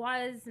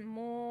was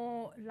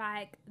more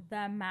like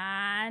the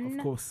man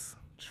Of course.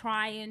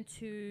 trying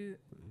to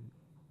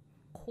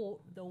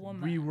court the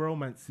woman.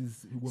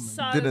 Re-romances a woman.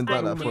 So Didn't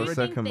I doubt that do for a think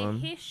second, the man.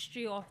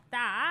 history of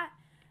that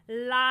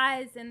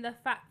lies in the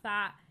fact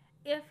that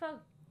if a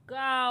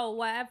girl,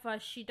 whatever,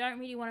 she don't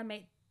really want to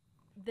make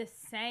the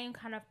same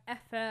kind of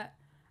effort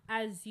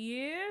as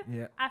you,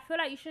 Yeah. I feel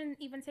like you shouldn't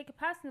even take it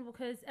personal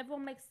because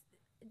everyone makes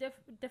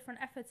different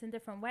efforts in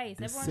different ways.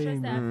 The Everyone shows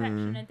same- their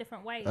affection in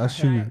different ways.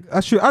 That's Like, true.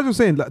 That's true. I was just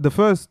saying, like the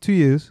first 2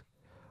 years,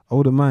 I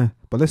wouldn't mind,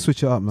 but let's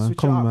switch it up, man. Switch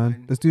Come it on, up, man.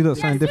 man. Let's do that Yeah,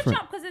 something switch different.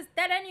 up because it's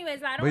dead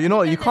anyways. Like, I don't But you know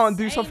wanna what? You do can't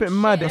the do same something shit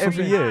mad every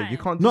every year. time. You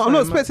can't. Do No, I'm not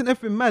something mad. expecting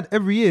everything mad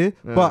every year,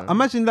 but Yeah.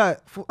 imagine like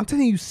I'm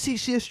telling you,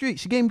 6 years straight,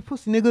 she gave me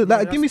pussy, nigga. Yeah,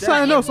 Like, give me that's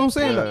something dead. else. I'm If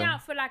you saying take that. me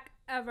out for like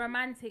a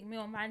romantic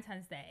meal on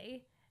Valentine's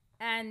Day,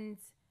 and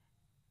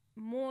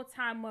more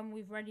time when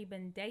we've already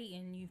been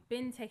dating, you've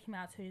been taking me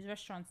out to these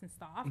restaurants and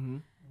stuff. Mm-hmm.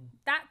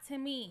 That to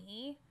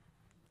me,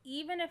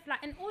 even if like,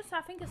 and also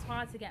I think it's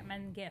hard to get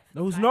men gifts.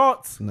 No, it's Like,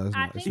 not. No, it's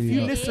I not. think It's you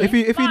you. it listen- is,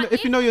 but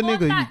If you know your on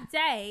nigga, that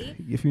day,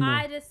 if you know.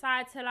 I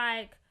decide to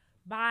like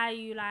buy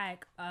you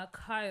like a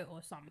coat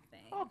or something.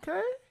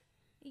 Okay.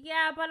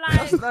 Yeah, but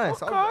like, That's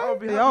nice. I'll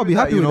be happy. Yeah, I'll be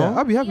happy with that.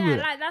 I'll be happy yeah, with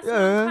it. like that's Yeah.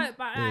 not a coat,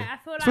 but like, I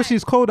feel like Especially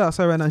it's cold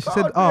outside right now. She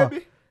said, God, "Ah,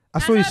 baby. I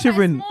saw you know, but it's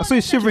shivering. more I saw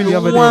you than shivering just the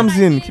other a day." Warms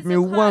coat. in. Like, Keep me it's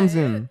a warms coat.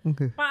 in.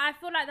 Okay. But I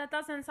feel like that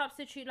doesn't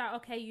substitute like,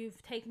 okay,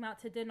 you've taken me out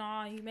to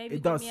dinner, you maybe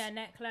It got does. me a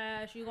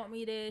necklace, you got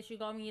me this, you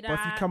got me that. But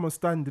if you come and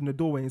stand in the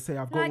doorway and say,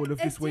 I've got like, all of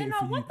a this waiting dinner,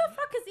 for you. what the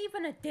fuck is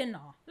even a dinner?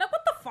 Like,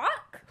 what the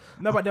fuck?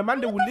 No, but the man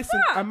that What will the listen,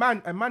 fuck?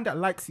 a man that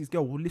likes his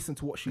girl will listen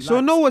to what she likes.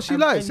 She'll know what she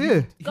likes, he-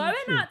 yeah. he- Going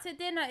out to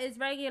dinner is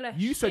regular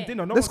You shit. said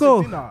dinner, no Let's one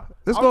go. said dinner.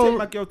 Let's I'll go. take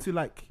my girl to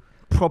like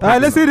Proper. All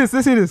right, let's see dinner. this.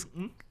 Let's see this.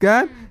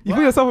 Gan, you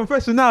put yourself in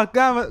pressure now.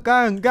 Gan,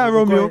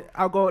 Romeo.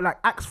 I'll go like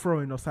axe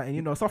throwing or something,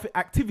 you know, something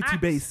activity Axe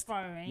based.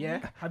 throwing. Yeah.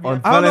 Have On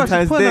you I don't know.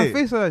 Valentine's She's putting her Day.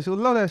 face on that. She'll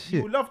love that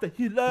you shit. love that.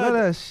 He Love learned.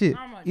 that shit.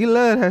 Oh my You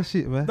love that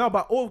shit, man. No,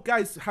 but all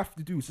guys have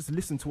to do is just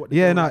listen to what the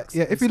Yeah, girl no, likes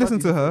yeah. and If you listen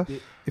study to her, with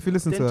it, if you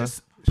listen then to her,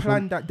 just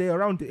plan that day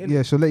around it. innit?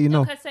 yeah, she'll let you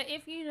know. Okay, so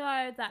if you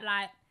know that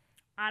like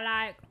I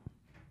like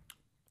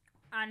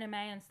anime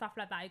and stuff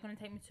like that, you're gonna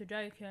take me to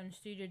Tokyo and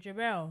Studio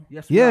Jabril.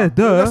 Yes, we Yeah, are.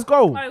 duh. Let's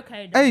go.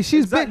 Okay, then. Hey,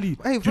 she's Exactly.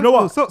 big. Hey, Do you know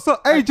what? So,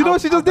 hey, do you know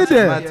what she just did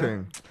Mad there?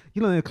 thing.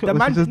 You know the clip The what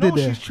man, she just did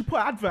there. she put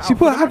an advert. She out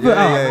put for an the advert man.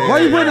 out. yeah, Why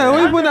you yeah, putting that? yeah.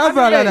 Why you putting an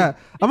advert out like that?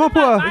 I'm gonna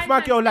put her. If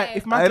my girl like,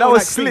 if my Hey, girl that was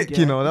likes slick, thing,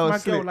 you know, that if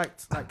was my girl slick.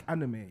 liked like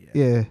anime,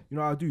 Yeah. you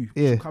know what I'll do?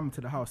 Yeah. She'll come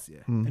to the house,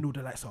 and all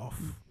the lights are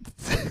off.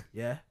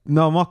 Yeah.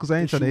 No, Marcus, I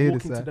ain't She'll trying to hear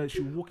walk this. into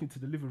she'll walk into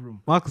the living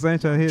room. Marcus, I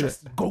ain't trying to hear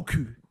this. Just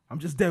Goku. I'm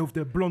just there with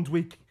the blonde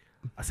wig.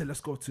 I said, let's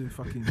go to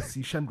fucking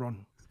see Shenron.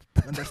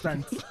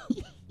 Understand?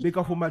 Big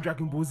up all my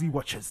Dragon Ball Z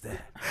watchers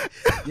there.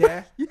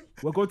 Yeah?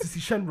 We're going to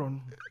see Shenron.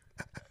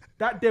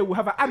 That day, we'll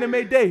have an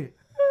anime day.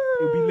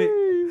 It'll be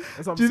lit.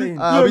 That's what I'm saying.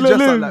 we just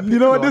like that You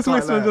know what Piccolo, this I can't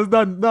listener lie. just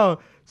done? No,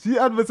 she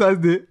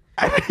advertised it.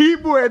 And he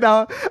bought it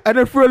now and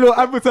then threw a little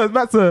advertisement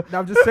back to her. Now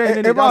I'm just saying, innit,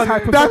 Hey, that's man,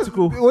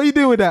 hypothetical. what are you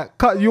doing with that?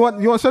 You want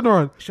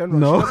Shenron? Shenron,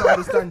 No. she doesn't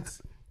understand.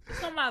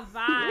 It's not my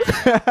vibe.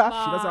 She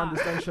doesn't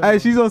understand Shenron. Hey,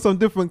 she's on some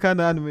different kind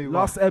of anime.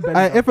 Last man.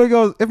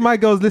 Airbender. If my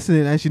girl's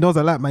listening and she knows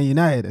I like Man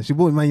United and she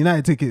bought Man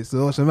United tickets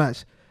to watch the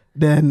match,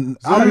 then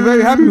I'll be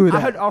very happy with I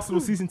that. heard Arsenal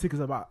season tickets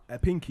about a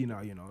pinky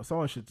now, you know.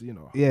 Someone should, you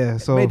know. Yeah,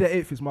 so May the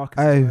 8th is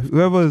Marcus. hey,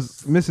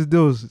 whoever's Mrs.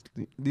 Dills,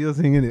 do your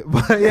thing in it.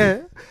 But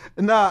yeah,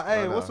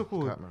 hey, what's it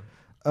called?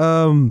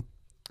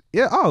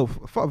 Yeah,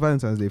 fuck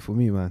Valentine's Day for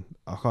me, man.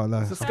 I can't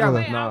lie. It's a So scam.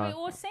 wait, Nah. are we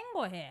all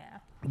single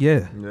here?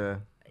 Yeah, Yeah.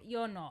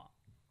 You're not.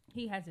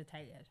 He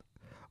hesitated.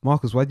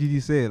 Marcus, why did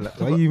you say it? Like,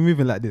 why are you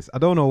moving like this? I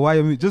don't know why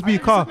you're just be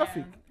calm.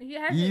 Nothing. You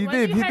You when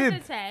did, you you did.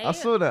 hesitate, I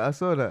saw that.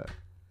 that means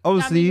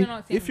Obviously, you're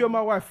not If you're my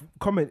single. wife,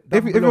 comment.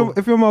 if down below.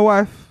 if you're my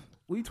wife,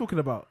 What are you talking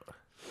about?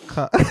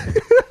 cut.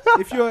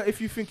 If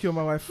you think you're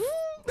my wife,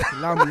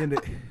 allow me in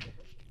it.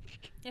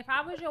 If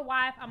I was your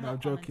wife, I'm No, not I'm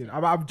joking.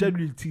 commenting. I'm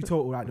genuinely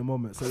teetotal at the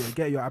moment. So yeah,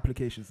 get your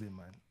applications in,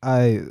 man.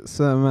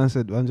 Certain man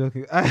said, I'm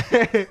joking.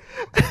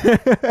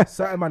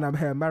 Certain man, I'm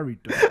here married.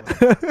 Though,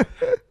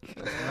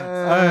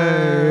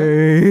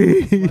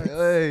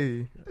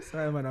 Hey.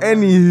 certain man, I'm married.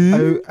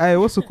 Anywho. Hey,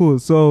 what's it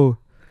called? So,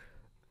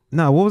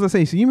 what was I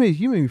saying? So you made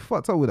me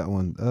fucked up with that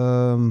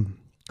one.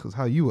 Cause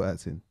how you were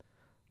acting.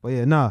 But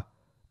yeah,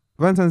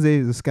 Valentine's Day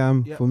is a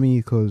scam Yep. for me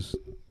because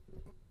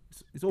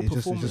It's all it's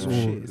just performance all-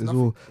 shit. it's nothing-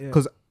 all- yeah.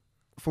 'cause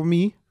for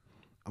me,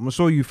 I'm gonna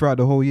show you throughout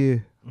the whole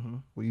year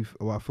Mhm.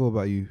 what I feel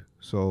about you.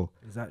 So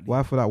Exactly.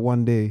 why for that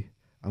one day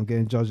I'm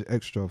getting judged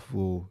extra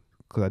for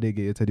because I did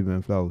get your teddy bear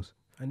and flowers.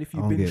 And if I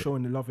you've don't been get it.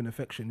 showing the love and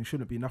affection, it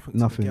shouldn't be nothing.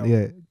 Nothing. To the girl.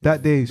 Yeah,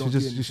 that day you should don't do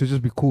just anything. it should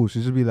just be cool.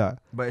 Should just be like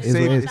But it It's what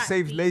it saves, is. it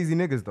saves lazy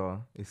niggas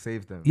though. It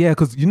saves them. yeah,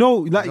 because you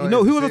know No,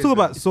 who was I it's talking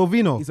about? safe,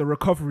 Solvino. It's a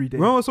recovery day.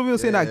 Remember Solvino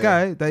saying Yeah, that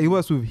guy that he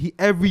works with? He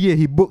every year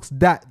he books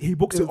that He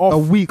books it a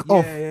off week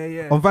off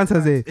Yeah. on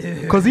Valentine's Day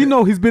because he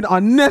know he's been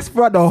on nest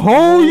throughout the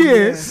whole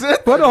year.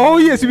 For the whole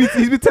year,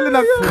 he's been telling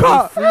her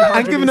cut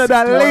and giving her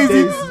that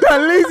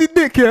 361 lazy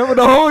dick here for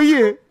the whole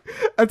year.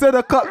 Until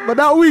the cut, but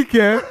that week,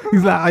 yeah,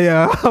 he's like, oh,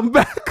 yeah, I'm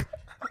back.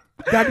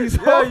 Daddy's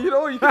Yeah, home. you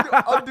know what? You can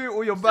undo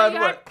all your So bad you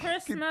work. had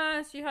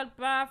Christmas, you had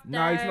birthday.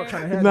 Nah, he's not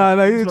trying to hear Nah,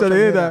 that. he ain't not trying to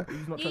hear that.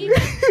 He's not trying to hear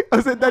that. Even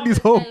I said, Daddy's Mother's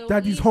home. Day or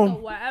Daddy's Easter,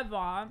 home.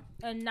 Whatever,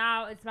 and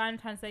now it's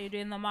Valentine's Day. You're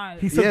doing the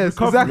most. He said Yes,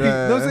 recovery. exactly.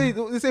 Yeah.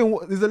 They're saying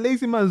it's a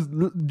lazy man's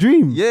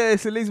dream. Yeah,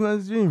 it's a lazy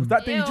man's dream.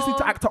 That day you just need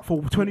to Ew. act up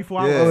for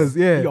 24 Yeah. hours.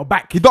 Yeah. You're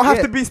back. You don't have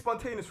Yeah. to be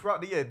spontaneous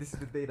throughout the year. This is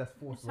the day that's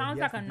forced. Sounds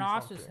like a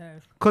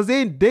narcissist. Cause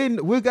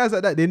with guys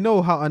like that, they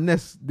know how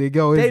honest their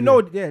girl is. They yeah.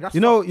 know, yeah. That's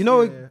You know,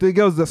 yeah. the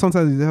girls that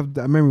sometimes they have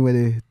that memory where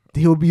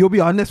you'll be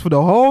honest for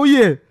the whole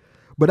year.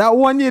 But that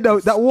one year,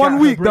 that one her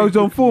week that brain was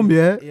on form, quickly.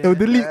 yeah, Yeah. it'll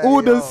delete Yeah,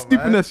 all the yo,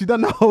 stupidness she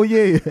done the whole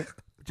year. Yeah.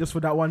 Just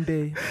for that one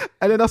day.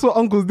 And then that's what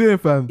Uncle's doing,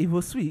 fam. It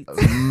was sweet.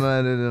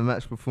 Man, the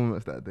match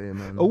performance that day,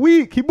 man. A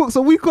week, he books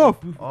a week off.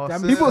 Oh, Damn,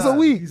 so he books a sad.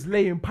 week. He's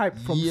laying pipe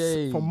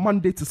Yay. from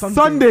Monday to Sunday.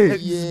 Sunday,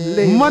 He's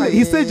laying Monday. pipe.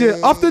 He said, yeah,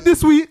 after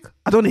this week,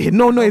 I don't hear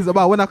no noise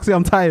about when I say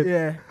I'm tired.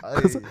 Yeah.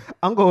 Cause Hey,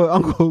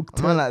 Uncle,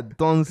 man, like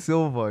Don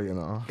Silva, you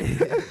know.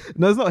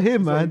 no, it's not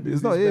him, man. He's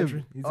It's not his him.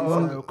 veteran. He's Oh, his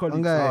one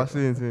colleague. guy. Oh,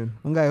 soon.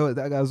 One guy,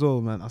 that guy as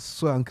well, man. I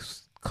swear,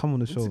 come on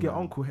the Need show. to get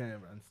man. Uncle here,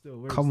 man. Still,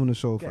 where Come is- on the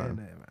show, get in fam.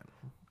 there, man.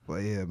 But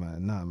yeah,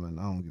 man, man,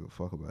 I don't give a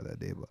fuck about that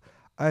day. But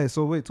alright,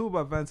 so wait, talk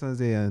about Valentine's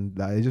Day, and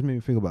like, it just made me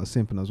think about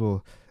simping as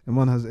well. And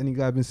man, has any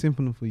guy been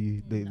simping for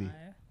you lately?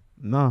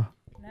 Nah,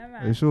 No, are you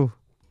never. sure?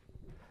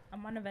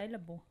 I'm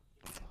unavailable.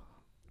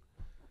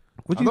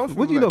 What I do you don't what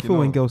feel do you like, lot you feel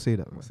when know, girls say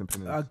that? Man? What's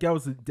happening?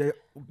 Girls,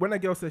 when a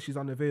girl says she's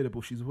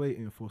unavailable, she's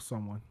waiting for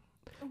someone.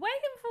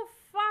 Waiting for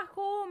fuck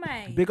all,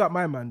 mate. Big up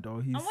my man, though.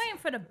 He's I'm waiting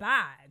for the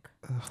bag.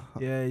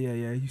 yeah.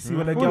 You see,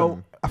 when a Hold girl,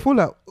 on. I feel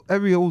like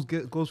every always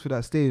goes through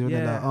that stage when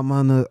they're Yeah.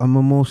 like, I'm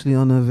emotionally I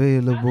was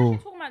unavailable. actually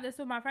talking about this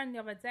with my friend the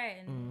other day,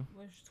 and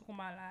we were just talking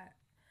about like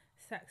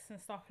sex and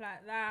stuff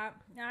like that.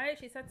 And I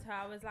actually said to her,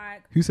 I was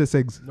like, Who said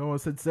sex? no one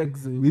said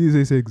sex. We did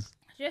say sex.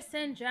 just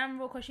in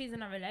general, because she's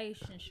in a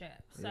relationship.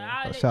 So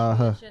Yeah. I Shout out literally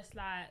her. was just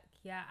like,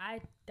 yeah,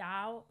 I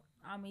doubt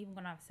I'm even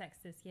gonna have sex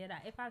this year.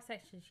 Like, if I have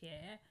sex this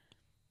year,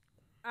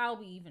 I'll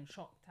be even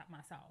shocked at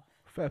myself.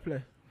 Fair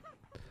play.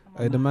 I'm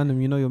Hey, on the my- man,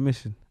 you know your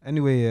mission.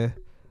 Anyway, yeah.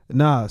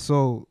 Nah,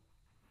 so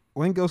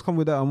when girls come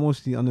with that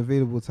emotionally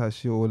unavailable type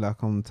shit or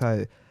like I'm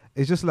tired,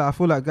 it's just like I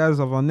feel like guys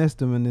have unnested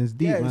them and it's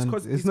deep, Yeah, man.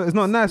 'cause It's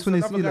not nice when they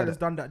another see guy like that's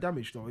that. done that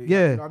damage though. Yeah,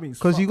 You know what I mean? It's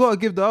because you fucked. gotta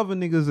give the other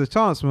niggas a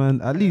chance,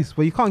 man. At least,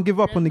 but you can't give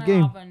up on the There's no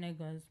game. other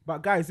niggas.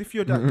 But guys, if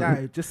you're that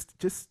guy,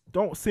 just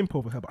don't simp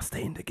over her, but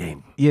stay in the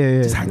game.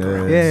 Yeah, Just hang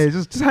around. yeah.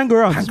 Just hang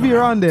around. Just be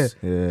around there.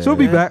 Yeah. She'll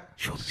be Yeah. back.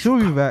 She'll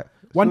be back.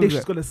 One She'll day be she's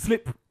back. gonna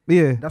slip.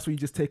 Yeah, That's where you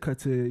just take her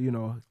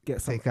to,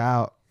 get some take her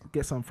out.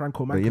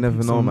 Franco. But you never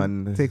know, Some-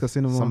 man. Take a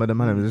cinema. Some of the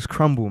man just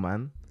crumble,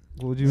 man.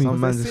 What do you mean? Some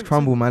man They just simp,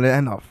 crumble, man. They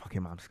end up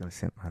fucking man. I'm just gonna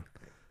simp, man.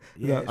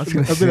 Yeah, I'm just she-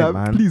 gonna I'll be simp, like,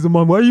 man. please,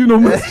 man, why you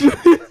not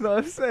messaging? No,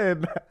 I'm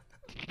saying.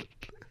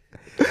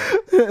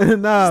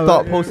 Nah,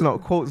 Start man. posting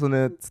up quotes on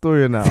the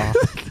story now.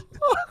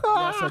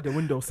 outside the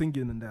window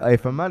singing and that.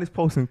 If a man is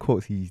posting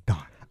quotes, he's done.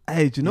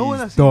 Hey, do you know when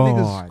I He's see done.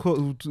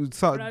 niggas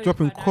start Blows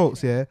dropping my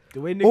quotes, dad. yeah?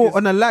 The way Or niggas,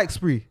 on a like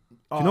spree.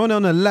 Do you know when they're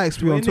on a like the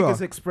spree way on niggas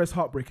Twitter? express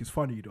heartbreak is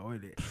funny though,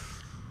 isn't it?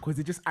 Because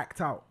they just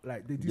act out,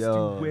 like they just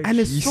Yo. do weird And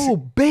shit. it's so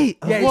bait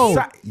as Yeah, well. it's He's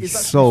actually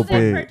so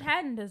They big.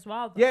 pretend as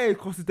well. though. Yeah,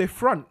 because they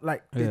front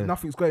like Yeah.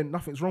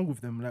 nothing's wrong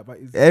with them. Like, but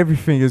it's,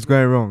 Everything is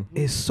going wrong.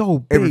 It's so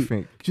bait.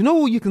 Everything. Do you know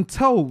what you can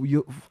tell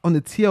you on the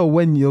TL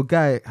when your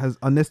guy has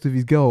unnested with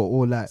his girl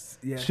or like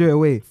yeah, straight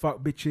away?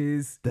 fuck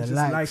bitches, The just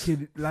likes.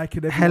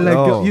 liking Hella everyone.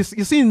 Yo. girl.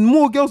 You're seeing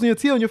more girls in your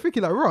TL and you're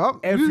thinking like, right,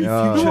 Every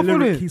Yeah. future You know what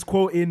lyric I'm he's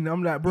quoting,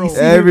 I'm like, bro, You see-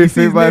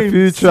 Everything his by names.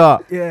 Future.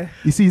 yeah,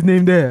 you see his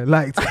name there,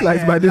 liked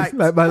yeah, by this,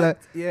 like by like.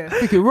 yeah.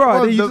 Thinking,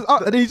 right, Oh,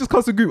 and then you just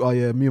comes to group. Oh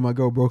yeah, me and my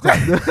girl broke up.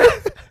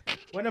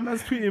 When a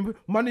man's tweeting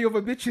money over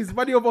bitches,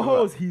 money over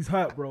hoes, he's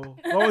hurt, bro.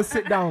 Go and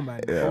sit down,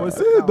 man. Go and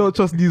sit down. Don't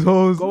trust these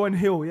hoes. Go and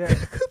heal, yeah.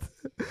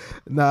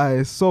 Nah,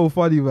 it's so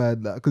funny,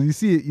 man. Because you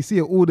see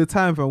it all the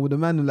time, fam. With the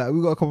man, like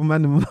we got a couple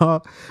man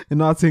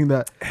in our thing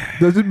that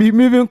they'll just be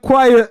moving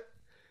quiet.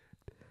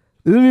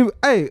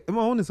 Hey, am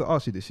I honest to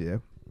ask you this, yeah?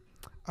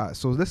 Alright,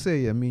 so let's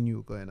say me and you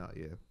were going out,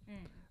 yeah,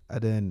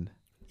 and then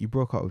you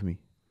broke up with me,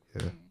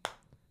 yeah.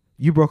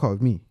 You broke up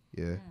with me,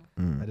 yeah,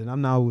 and then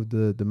I'm now with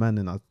the man,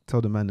 and I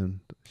tell the man, and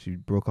she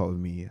broke up with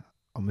me.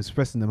 I'm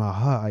expressing them how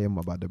hurt I am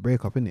about the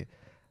breakup, innit?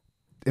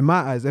 In my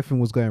eyes, everything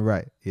was going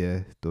right,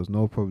 yeah. There was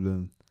no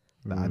problem.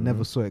 Like, I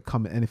never saw it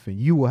coming. Anything.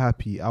 You were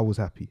happy. I was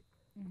happy.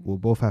 We were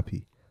both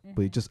happy.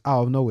 But just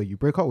out of nowhere, you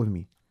break up with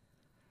me,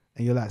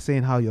 and you're like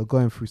saying how you're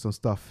going through some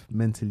stuff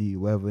mentally,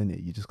 whatever in it.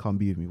 You just can't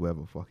be with me,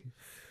 whatever. Fuck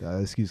you.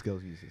 Excuse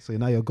girls use it. So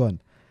now you're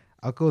gone.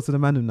 I go to the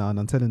man now, and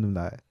I'm telling them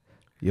like,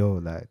 yo,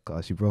 like,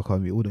 God, she broke up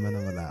with me. All the men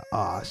are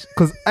like,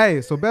 because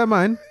hey, so bear in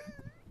mind,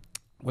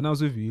 when I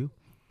was with you,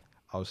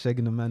 I was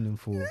shagging the man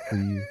for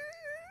you.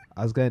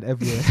 I was going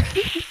everywhere.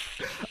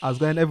 I was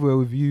going everywhere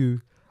with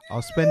you. I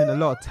was spending a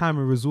lot of time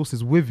and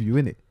resources with you,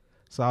 innit?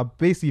 So I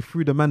basically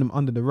threw the man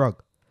under the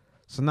rug.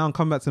 So now I'm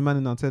coming back to the man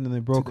and I'm telling them they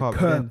broke the up.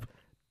 curb. Then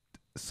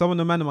some of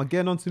the man are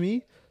getting onto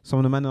me. Some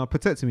of the men are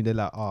protecting me. They're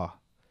like,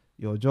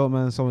 you're a joke,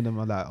 man. Some of them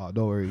are like,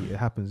 don't worry, it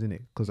happens,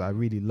 innit? Because I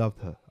really loved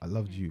her. I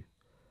loved you.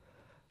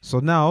 So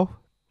now,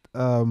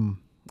 a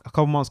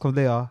couple months come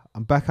later,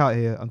 I'm back out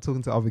here. I'm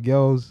talking to other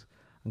girls.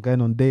 I'm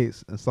going on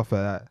dates and stuff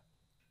like that.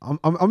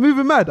 I'm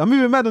moving mad. I'm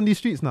moving mad on these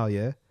streets now,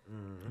 yeah?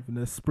 And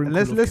there's sprinkle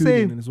Let's of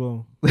say- cooling as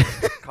well.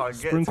 Can't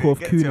Sprinkle of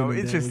get cooling I'm in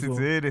there interested as well.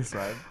 to hear this,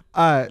 man.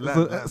 Alright,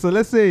 Lamb. so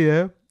let's say,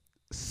 yeah,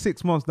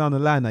 6 months down the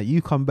line, like,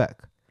 you come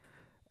back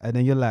and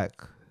then you're like,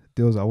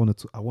 Dills, I want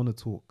to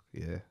talk,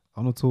 yeah.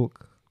 I want to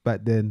talk.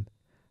 Back then,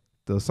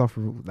 there was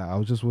something, like, I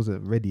just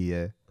wasn't ready,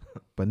 yeah.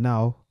 But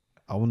now,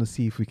 I want to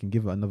see if we can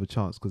give it another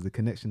chance because the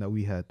connection that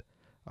we had,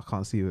 I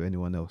can't see it with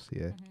anyone else,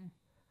 yeah.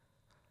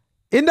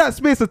 In that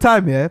space of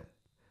time, yeah,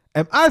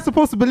 am I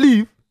supposed to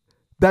believe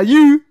that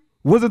you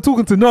wasn't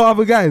talking to no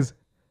other guys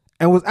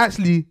and was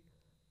actually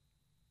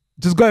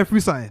just going through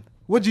something?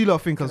 What do you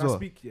lot think Can as I well?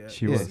 speak? Yeah.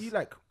 She You was. See,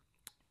 like,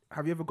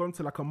 have you ever gone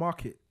to like a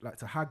market, like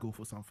to haggle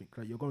for something?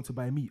 Like you're going to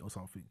buy meat or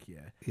something, yeah.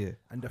 Yeah.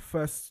 And the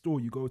first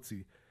store you go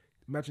to,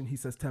 imagine he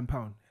says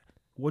 £10.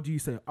 What do you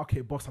say?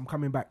 Okay, boss, I'm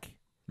coming back.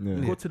 You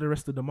Yeah. go to the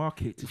rest of the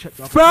market to check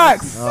the other Facts!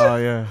 prices. Oh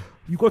yeah.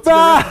 You go to the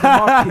rest of the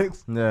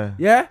market. Yeah.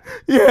 Yeah?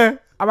 Yeah.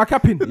 Am I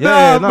capping?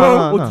 Yeah, Nah, no, bro.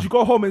 no, Or no. did you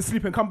go home and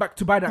sleep and come back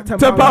to buy that £10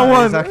 £10 one?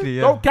 one. Exactly,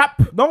 yeah. Don't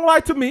cap. Don't lie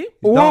to me.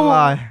 Whoa. Don't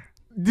lie.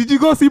 Did you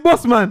go see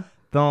Boss Man?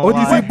 Don't Or did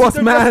you lie. see Boss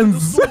The rest of the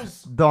Man's?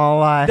 stores, Don't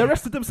lie. the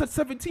rest of them said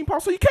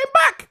 £17, so you came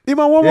back.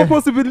 Iman, what am I Yeah.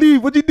 supposed to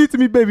believe? What you did to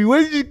me, baby?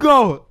 Where did you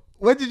go?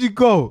 Where did you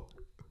go?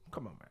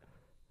 Come on, man.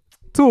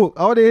 Talk.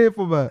 I want to hear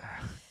from her.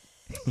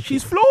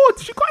 She's flawed.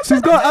 She can't say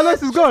She's that. gone. I know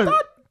she's gone.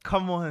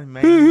 Come on,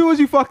 man. Who was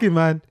you fucking,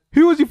 man?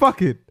 Who was you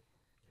fucking?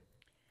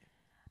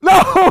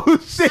 No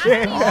shit.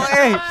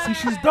 See,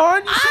 she's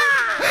done. You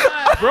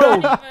see? Bro,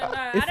 if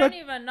I don't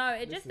even know.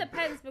 It just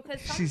depends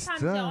because She's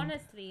sometimes, done.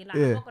 honestly, like,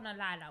 Yeah. I'm not gonna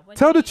lie, like, when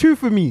Tell you, the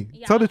truth with me.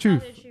 Yeah, Tell the I'll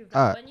truth. Like,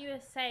 Alright. when you were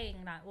saying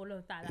like all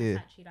of that, that's Yeah.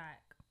 actually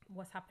like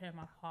what's happened in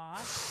my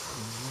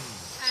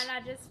past, and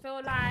I just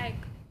feel like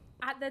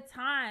at the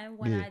time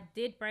when Yeah. I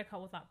did break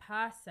up with that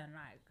person,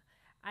 like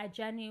I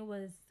genuinely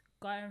was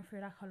going through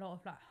like a lot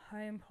of like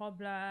home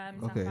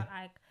problems. Okay. I felt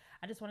like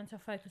I just wanted to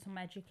focus on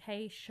my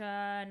education,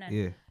 and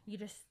Yeah. you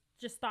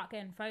just start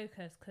getting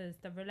focused because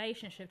the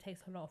relationship takes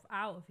a lot of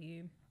out of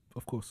you.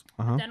 Of course.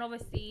 Uh-huh. Then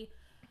obviously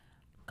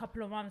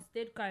couple of months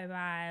did go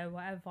by,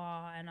 whatever,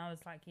 and I was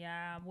like,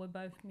 yeah, we're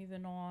both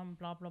moving on,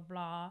 blah blah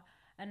blah.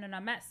 And then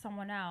I met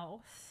someone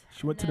else.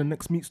 She went to the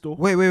next meat store.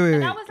 Wait.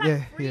 And that was like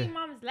Yeah, 3 yeah.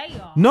 months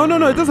later. No,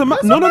 it doesn't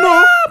matter. No.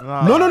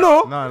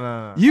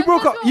 No. You Because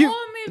broke up. you're You.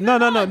 all moving No,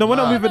 on. we're not You're moving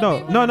all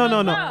on. moving No. on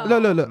as well.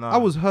 Look. No. I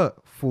was hurt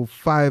for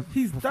 5.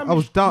 He's I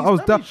was damaged. down. He's I was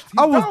down. damaged. He's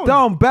I was down.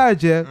 down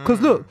bad, yeah.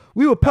 Because look,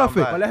 we were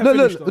perfect. bad. But let her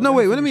finish, though. No, Let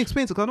wait. her Let me finish.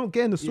 explain it because I don't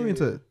get in the story Yeah,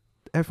 into it.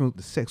 Everything.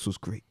 The sex was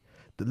great.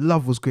 The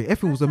love was great.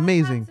 Everything was But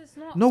sometimes amazing. it's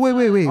not No,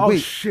 wait. Oh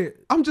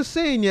shit. I'm just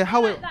saying, yeah.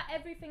 How Like it. that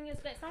everything is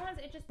like sometimes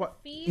it just But-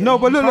 feels. No,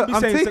 but You look, can't be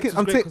I'm saying sex taking, is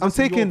I'm great 'cause taking, I'm that's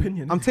your taking,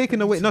 opinion. I'm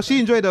taking away. No, she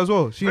enjoyed that as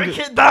well. She Break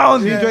enjoyed, it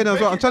down. she enjoyed that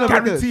as well. I'm trying to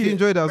break it. Guarantee She it.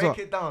 enjoyed that as well.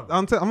 Break it down.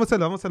 I'm gonna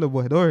tell her,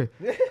 boy. Don't worry.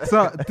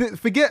 So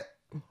forget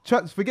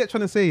trying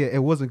to say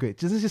it wasn't great.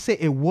 Just say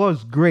it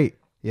was great.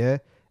 Yeah,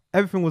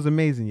 everything was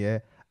amazing. Yeah,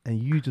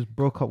 and you just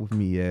broke up with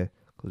me. Yeah,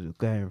 because you're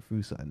going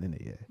through something in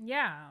it. Yeah,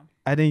 Yeah.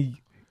 and then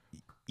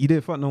you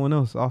didn't fuck no one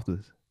else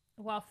afterwards.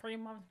 Well, 3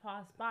 months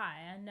passed by,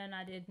 and then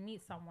I did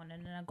meet someone,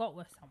 and then I got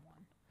with someone.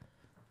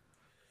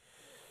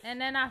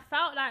 And then I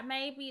felt like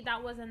maybe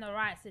that wasn't the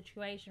right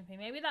situation for me.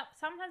 Maybe that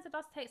sometimes it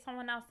does take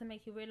someone else to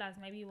make you realize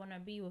maybe you want to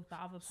be with the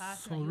other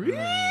person. that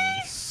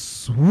you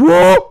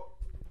Swoop.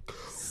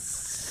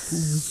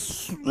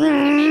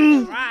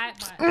 You're right,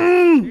 but it's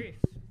the truth.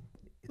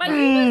 But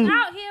he was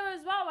out here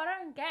as well. I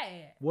don't get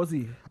it. Was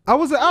he? I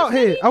wasn't out said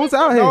here. he I wasn't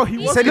just- out here. No,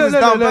 he said he was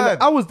down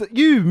bad. I was.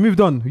 You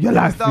moved on. Your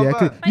life. down Yeah.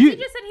 bad. But You. he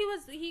just said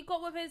he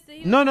got with his.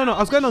 he No. was I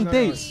was going on No,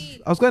 dates.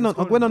 no. I was going on.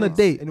 I went on a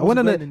date. And it I went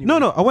on wasn't a. going No.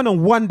 anywhere. I went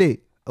on one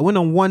date. I went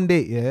on one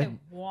date. Yeah.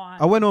 Why?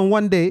 I went on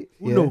one date.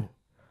 Yeah. No.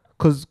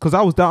 Cause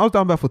I was down. I was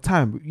down bad for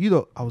time. You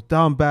know, I was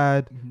down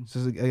bad. Mm-hmm.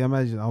 Just like,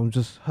 imagine. I'm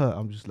just hurt.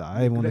 I'm just like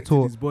I ain't want to Neglected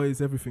talk. his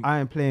boys, everything. I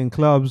ain't playing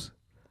clubs.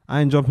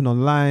 I ain't jumping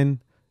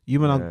online. You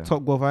man Yeah. on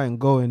Top Golf. I ain't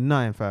going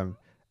nothing, fam.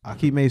 I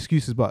keep making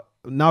excuses, but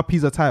now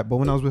peas are tight. But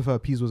when I was with her,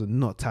 peas was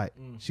not tight.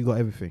 She got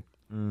everything.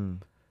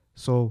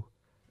 So,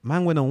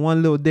 man went on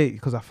one little date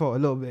because I felt a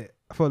little bit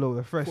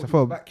fresh. Thought I he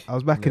felt was back. I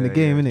was back in the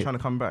game, innit? Trying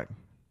to come back.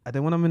 And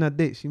then when I'm in that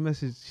date, she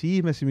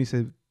messaged me,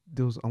 said,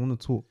 "Dills, I want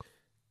to talk.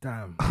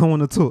 Damn. I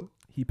want to talk."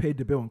 He paid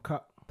the bill and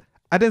cut.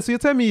 And then so you're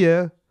telling me,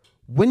 yeah,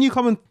 when you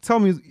come and tell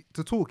me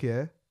to talk,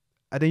 yeah,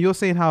 and then you're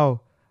saying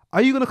how,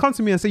 are you gonna come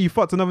to me and say you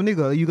fucked another nigga?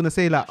 Or are you gonna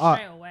say like,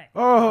 Straight away.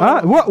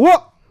 Oh. what?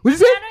 What'd you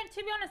say? I don't. To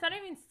be honest, I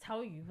don't even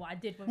tell you what I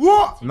did. When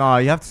What? We No,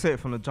 you have to say it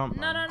from the jump.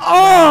 No, man. no, no.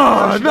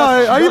 Oh, She no,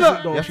 doesn't- are she you doesn't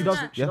not? though. Yeah, She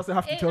doesn't. She yeah. doesn't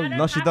have to It- tell I you. don't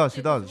No, she have does. to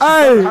She does.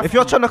 Hey, If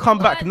you're trying to come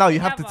back We're now, you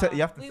have to. together.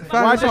 You have to. We say- both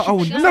Why know does she-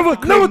 each she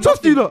other. never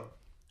trust you, lot.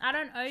 I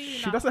don't owe you.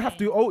 She doesn't have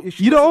to. Oh,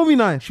 You don't owe me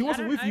nine. She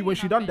wasn't I with don't you owe when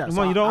you she done that. nothing.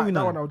 Come on, you don't owe me that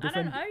none. one I would I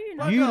don't defend.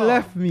 owe you. You nothing.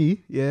 left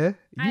me, yeah.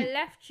 I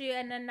left you,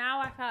 and then now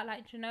I felt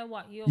like, do you know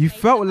what? You maybe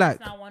felt the like-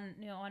 person I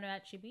want to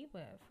actually be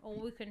with, or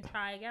we can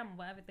try again,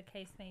 whatever the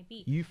case may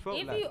be. You felt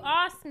if like- you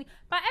ask me,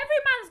 but every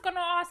man's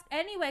gonna ask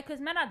anyway, because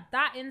men are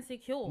that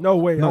insecure. No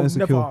way. Not I would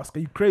insecure. never ask. Are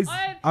you crazy?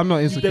 I'm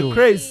not insecure. They're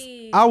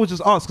crazy. I would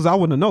just ask because I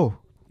want to know.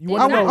 You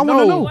I want to wanna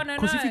know? know. Wanna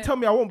Because if you know. tell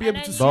me, I won't be And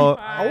able to then see. you So- I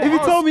cry. won't If you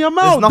ask. told me I'm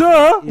There's out, nothing- duh,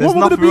 There's what am I gonna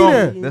nothing be wrong.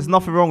 there? There's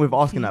nothing wrong with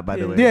asking that, by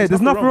the way. Yeah, there's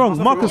nothing nothing wrong. wrong.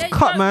 There's Marcus, nothing Yeah,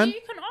 cut, so man. You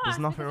can ask.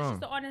 nothing because wrong. It's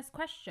just an honest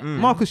question.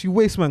 Marcus, you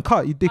waste man.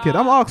 Cut, you dickhead.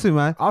 I'm asking,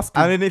 man. Ask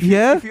And him. then if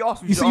Yeah? if you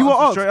ask, You see, you were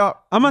asked. straight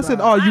up. I'm not saying,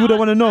 oh, you wouldn't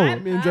want to know.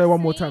 Let me enjoy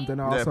one more time, then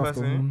I'll Yeah, ask after.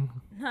 personally.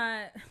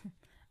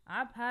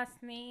 I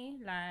personally,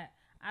 like,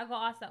 I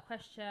got asked that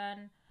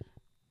question,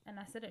 and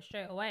I said it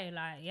straight away.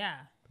 Like, yeah,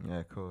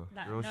 Yeah, cool.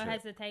 like Real no shit.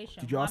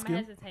 hesitation. Did you Why ask am I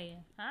him?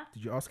 hesitating? Huh?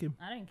 Did you ask him?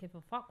 I don't give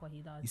a fuck what he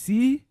You does.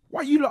 see?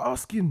 Why you lot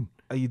asking?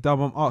 Are you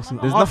dumb? I'm asking.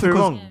 There's I'm There's asking nothing 'cause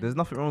wrong. There's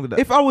nothing wrong with that.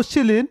 If I was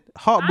chilling, I'm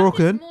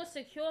heartbroken, just more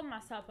secure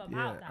myself about Yeah,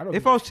 I that. don't if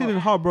give I a was fuck. chilling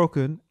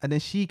heartbroken, and then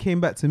she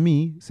came back to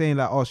me saying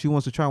like, oh, she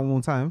wants to try one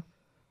more time,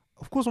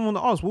 of course I'm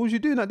gonna ask, what was you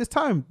doing at this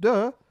time?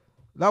 Duh.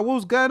 Like, what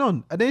was going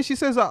on? And then she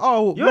says like,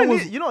 oh, you're what an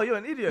was... you know, you're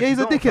an idiot. Yeah, he's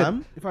You a don't, dickhead.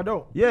 fam. If I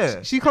don't.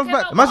 Yeah. She comes Okay,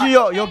 back. but Imagine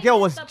what your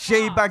girl was changes the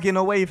J past? bagging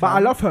away, But fam. I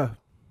love her.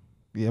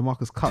 Yeah,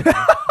 Marcus cut. What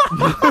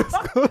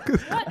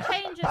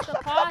changes the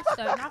past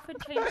though? Nothing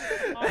changes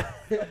the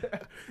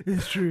past.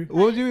 It's true.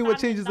 What do you mean? What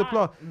Time changes is the done.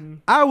 plot?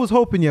 I was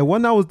hoping, yeah,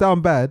 when I was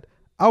down bad,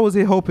 I was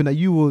here hoping that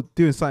you were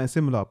doing something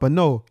similar, but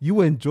no, you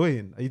were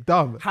enjoying. Are you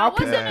dumb? How I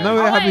can wasn't No,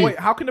 wait, have you- wait?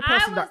 How can the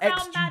person I that was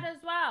exed down you? bad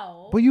as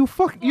well. But you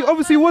Well,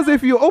 obviously was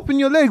if you open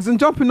your legs and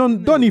jumping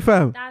on Donny,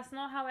 fam. That's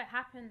not how it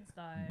happens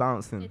though.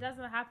 Bouncing. It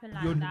doesn't happen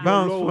like You're- that.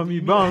 Bounce Lord, for me,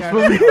 you bounce know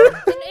for that. me.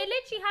 It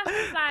literally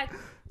happens like,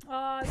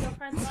 oh, your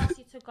friends ask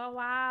you to go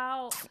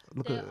out.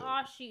 They at-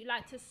 ask you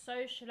like to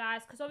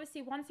socialize, because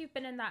obviously once you've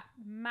been in that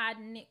mad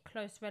knit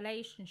close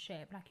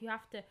relationship, like you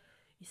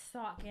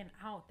start getting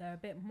out there a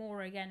bit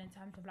more again in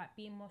terms of like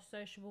being more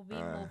sociable,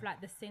 being more of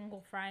like the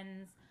single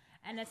friends,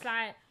 and it's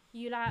like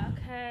you like,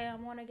 okay, I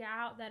want to get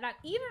out there. Like,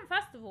 even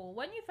first of all,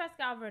 when you first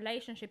get out of a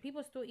relationship,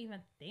 people still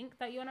even think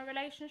that you're in a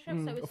relationship,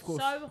 so it's of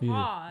course. so Yeah.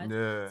 hard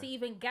Yeah. to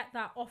even get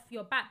that off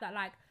your back. That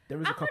like, There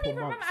is I a can't couple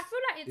even remember. I months. feel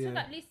like it took Yeah.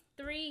 at least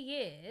 3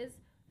 years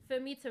for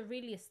me to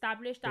really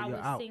establish that I you're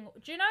was out. single.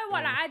 Do you know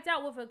what? Like, I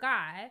dealt with a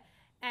guy,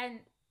 and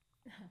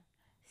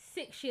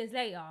 6 years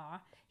later,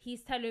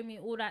 he's telling me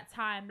all that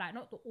time, like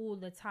not all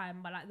the time,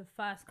 but like the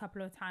first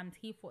couple of times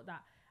he thought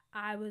that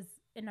I was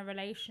in a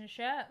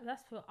relationship.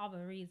 That's for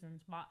other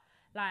reasons, but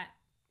like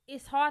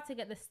it's hard to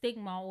get the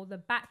stigma or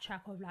the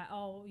backtrack of like,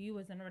 oh, you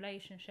was in a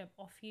relationship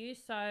off you.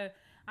 So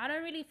I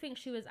don't really think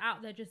she was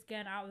out there just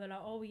getting out there like,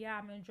 oh yeah,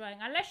 I'm enjoying.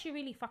 Unless she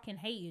really fucking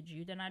hated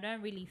you, then I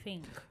don't really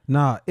think.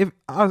 Nah,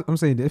 I'm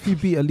saying that if you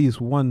beat at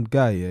least one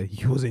guy, yeah,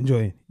 you was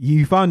enjoying.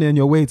 You found it in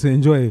your way to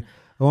enjoy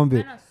one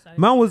bit. Men are so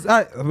Man was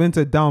I went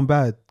to down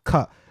bad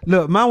cut.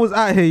 Look, man was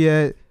out here,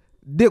 yeah.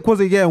 Dick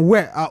wasn't getting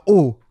wet at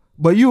all.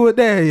 But you were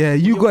there, yeah.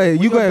 You got it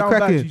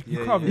cracking.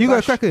 You got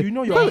it cracking. You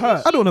know you're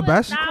hurt. I don't want to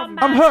bash. down I'm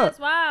bad hurt. as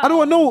well. I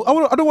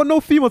don't want no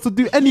female to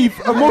do any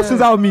emotions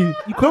out of me.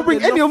 Don't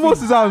bring any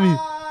emotions out of me.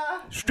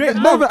 Straight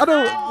No, love. but I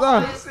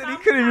don't. Said he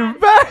couldn't even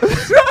bash.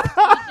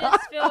 You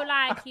just feel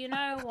like, you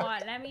know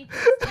what, let me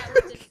just get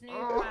with this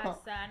new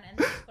person and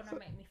it's gonna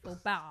make me feel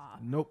better.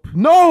 Nope.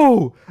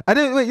 No, I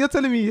didn't. Wait, you're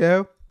telling me,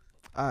 yeah.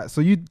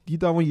 So you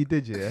done what you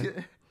did, yeah.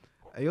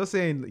 And you're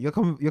saying you're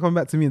coming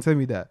back to me and tell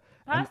me that.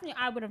 Personally,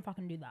 I wouldn't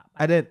fucking do that.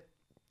 And then,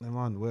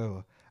 man,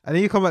 whatever. And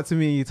then you come back to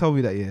me and you tell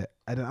me that, yeah.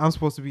 And then I'm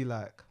supposed to be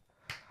like,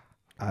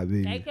 alright,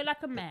 baby. Take it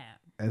like a man.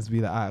 And to be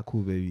like, alright,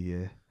 cool, baby,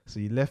 yeah. So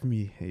you left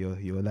me, and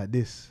you were like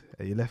this,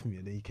 and you left me,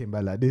 and then you came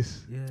back like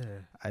this. Yeah.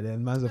 And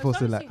then man's It's supposed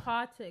to obviously like,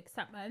 hard to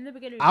accept that in the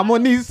beginning. I'm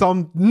gonna need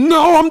some.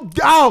 No, I'm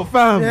out,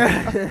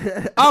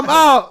 fam. I'm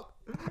out.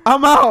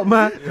 I'm out,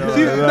 man.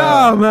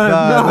 Nah, man.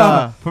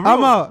 Nah. For I'm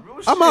real. out. Real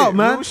I'm shit, out,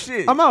 man. real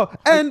shit. I'm out.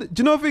 And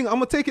do you know the thing? I'm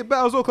gonna take it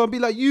back as well. Cause I'll be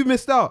like, you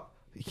missed out.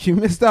 You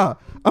missed out.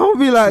 I'm gonna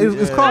be like,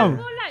 it's I calm.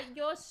 feel like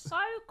you're so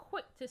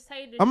quick to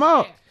say this. I'm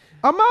out. shit.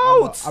 I'm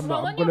out. I'm But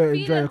not. when I'm you're gonna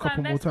enjoy feeling a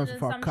couple more invested times in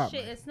before I some cut.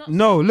 shit, it's not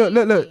No, so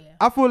look. easy.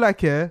 I feel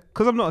like, yeah,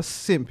 because I'm not a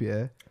simp,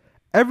 yeah.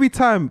 Every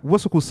time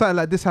what's it called, something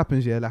like this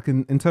happens, yeah, like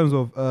in terms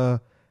of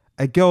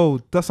a girl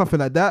does something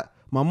like that,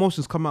 my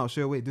emotions come out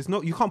straight away. There's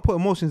no, you can't put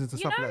emotions into You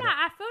stuff know, like like,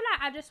 that. I feel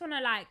like I just want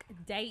to like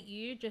date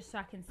you just so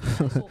I can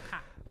see this all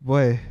cat.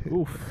 Boy,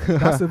 Oof.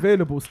 That's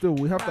available still.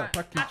 We have that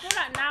I package. feel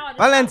like now I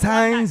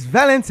just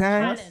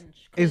Valentine's. challenge.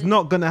 it's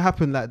not gonna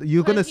happen like that.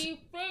 You're gonna. You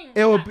think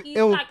it'll that be- he's,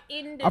 it'll- like,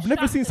 I've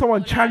never seen someone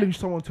indestructible, challenge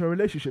someone to a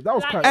relationship. That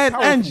was Like- quite and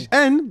powerful.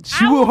 and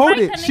she I will will hold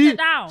break it. a She nigga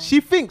down. she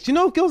thinks. You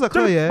know, girls like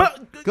her, yeah.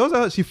 But- Girls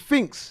like her. She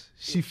thinks.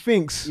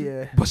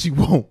 Yeah. But she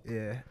won't.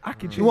 Yeah, I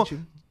can She won't.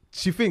 change him.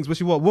 She thinks, but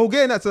she won't. We'll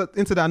get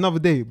into that another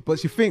day. But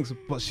she thinks,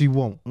 but she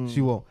won't.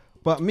 She won't.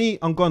 But me,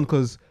 I'm gone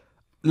because,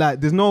 like,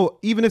 there's no.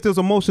 Even if there's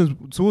emotions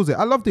towards it,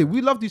 I loved it.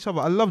 We loved each other.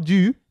 I loved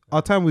you.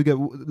 Our time we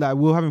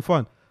were having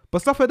fun.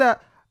 But stuff like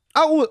that,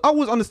 I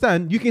always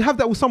understand. You can have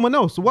that with someone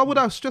else. So why would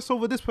I stress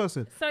over this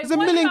person? So There's a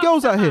what are million you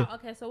girls out upset here. about?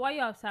 Okay, so why are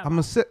you upset?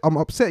 I'm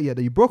upset. Yeah,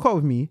 that you broke up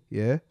with me.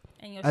 Yeah.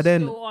 and you're And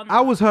then still on I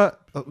that. was hurt.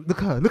 Look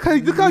how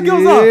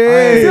girls are.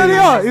 Yeah. You see how they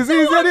are. You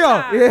see Still how they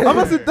on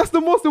are. that. That's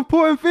the most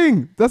important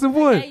thing. That's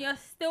important. Yeah, you're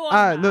still on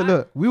Alright, that.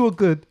 look. We were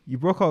good. You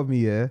broke up with me,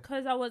 yeah.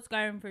 Because I was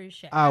going through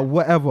shit.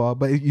 Whatever.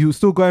 But you were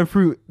still going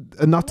through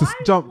enough to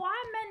jump. Why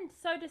are men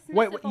so dismissive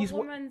Wait, of he's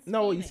women's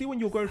no. You feelings? see when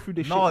you're going through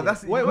this shit. No, yeah?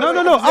 that's wait.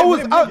 No.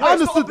 I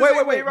understood.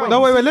 Wait.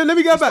 No, wait. Let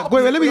me get back.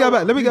 Wait. Let me get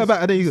back. Let me get please.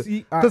 back. And then you See,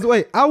 because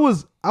wait, I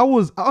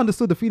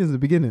understood the feelings in the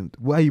beginning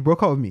why you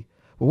broke up with me.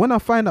 But when I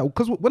find out,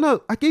 because when I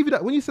gave you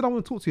that, when you said I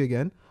want to talk to you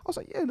again, I was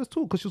like, yeah, let's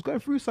talk. Because she was going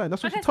through something.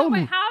 That's what Okay, she so told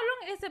wait, me. how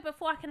long is it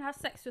before I can have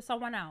sex with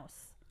someone else?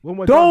 When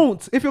we're done.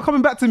 Don't if you're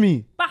coming back to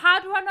me. But how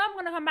do I know I'm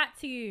gonna come back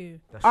to you?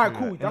 Alright,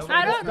 cool. That's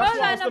I don't know what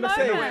that I in was the gonna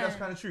say. moment. That's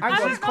kind of true. I And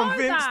don't she's know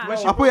convinced that. when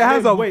she I put your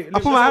hands up. Wait, I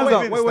put my hands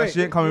up. Wait,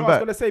 she ain't coming I was back.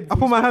 gonna say. I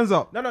put my hands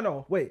up.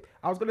 No. Wait.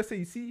 I was gonna say.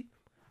 You see,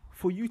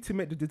 for you to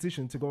make the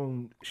decision to go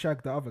and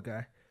shag the other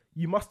guy,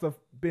 you must have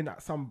been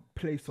at some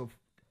place of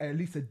at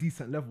least a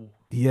decent level.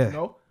 Yeah. You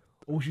know,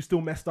 or was you still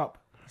messed up?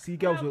 See,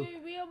 girls Well, will.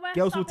 we are messed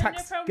Girls will up in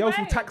tax. different Girls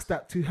will ways. tax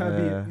that to her Yeah.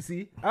 being. You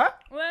see, huh?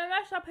 We're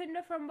messed up in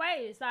different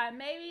ways. Like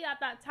maybe at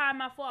that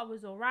time I thought I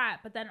was alright,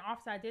 but then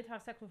after I did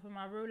have sex with him,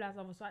 I realized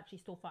I was actually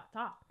still fucked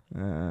up.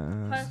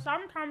 Because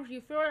sometimes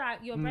you feel like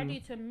you're ready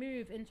to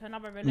move into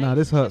another relationship, Nah,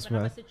 this hurts,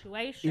 another man.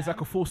 situation. It's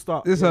like a full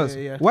start. This Yeah, hurts.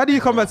 yeah, yeah. Why do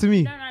you come back to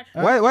me? Don't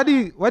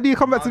actually Why do you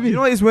come back to me? You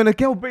know what? It's when a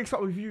girl breaks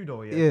up with you,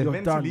 though. Yeah. Yeah. You're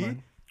Mentally, done,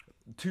 man.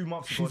 2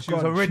 months ago, She's she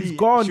was gone. already She's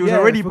gone, She was yeah,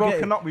 already forget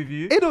broken it. up with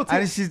you. It'll take-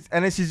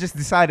 and then she's just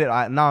decided,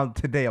 now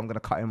today I'm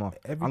gonna cut him off.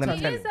 Every I'm gonna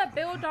time- tell It him. is a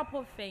build up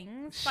of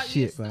things, but Shit,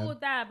 you're still man.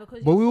 there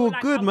because. But you we feel were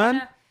like good, I'm man.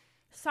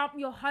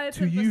 you're hoping To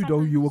for you, though,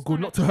 something you were that's good,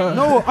 gonna not to her. change.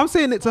 No, I'm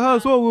saying it to her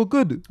as well. We were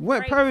good. We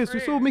went Break Paris. We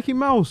saw through. Mickey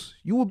Mouse.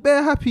 You were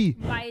bare happy.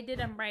 But it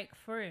didn't break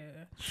through.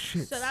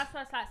 Shit. So that's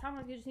why it's like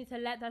sometimes you just need to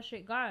let that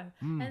shit go.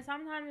 Mm. And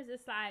sometimes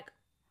it's like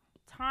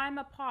time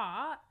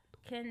apart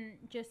can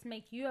just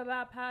make you a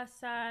bad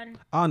person.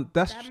 And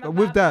that's Them a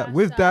with bad that,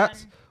 with that,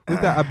 person.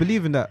 with that. I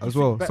believe in that as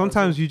well. better as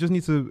Sometimes well. you just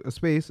need to a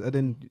space, and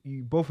then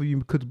both of you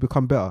could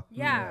become better.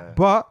 Yeah.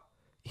 But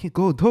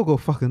don't go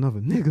fuck another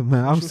nigga,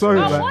 man. I'm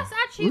sorry, But man. what's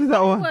actually Look at that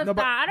wrong one. with No,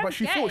 that? I don't but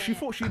she get thought it. she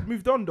thought she'd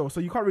moved on though, so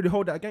you can't really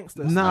hold that against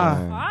her.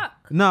 Nah.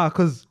 Fuck. Nah,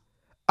 cause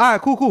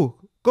alright, cool.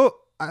 Go.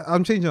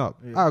 I'm changing up.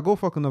 Yeah. Alright, go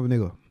fuck another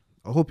nigga.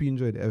 I hope you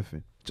enjoyed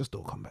everything. Just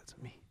don't come back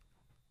to me.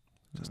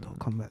 Just don't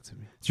come back to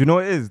me. Do you know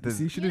what it is?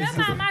 See, you should You know, have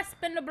man, I might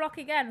spin the block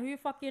again. Who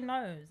fucking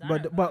knows? I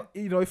don't know. but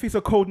you know, if it's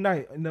a cold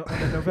night in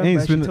November,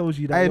 Ain't she spin- tells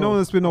you that. Hey, yo, no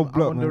one's been no I'm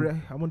block, on the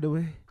man. I'm on the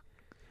way.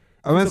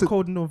 I went It's a to,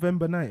 cold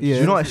November night. Yeah. Do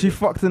you know what? She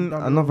fucked Down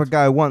the another road.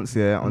 guy once,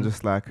 yeah, on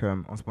just like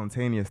on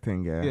spontaneous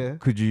thing, yeah. Yeah.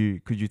 Could you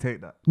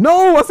take that?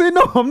 no, I say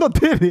no. I'm not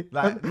doing it.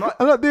 Like, I'm not-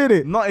 not doing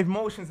it. Not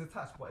emotions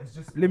attached, but it's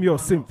just. Lim, you're a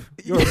simp.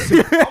 You're a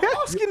simp. I'm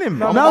asking him.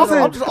 No, I'm, no, asking,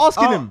 no. I'm just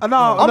asking him. No,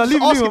 I'm no, just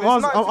leave asking. him.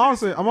 It's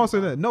not- I'm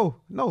answering that.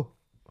 No.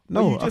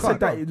 You just I said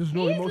that can't. there's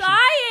no He's emotion.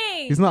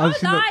 lying. He's not. Don't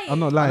She's not lie. I'm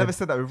not I lying. never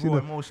said that with raw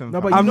emotion. No,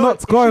 fam. but I'm you know, not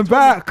if she going told me-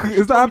 back. if she It's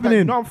told not me that, happening.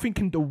 you know, I'm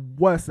thinking the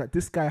worst that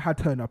this guy had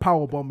her in a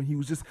power bomb and he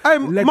was just Hey,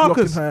 leg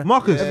Marcus, locking her.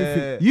 Marcus,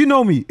 everything. you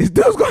know me. It's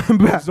Dill's going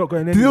back. He's not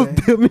going Dill's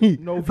anywhere. me.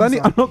 No Fanny,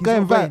 visa. I'm not He's going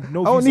not back. going.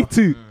 No I don't visa. need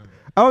to.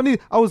 I don't need.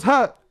 I was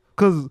hurt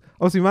because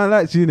obviously man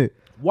likes you in it,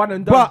 One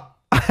and done. but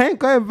I ain't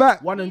going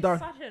back. One and He's done.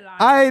 such a liar.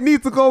 I ain't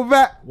need to go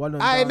back. One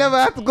and I ain't done.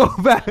 never had to go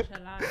back.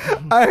 Such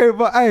a liar.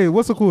 But hey,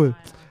 what's it called?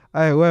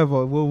 Hey,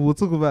 whatever. We'll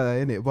talk about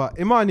that innit. But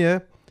Iman, yeah,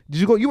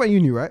 did you go? You went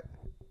uni, right?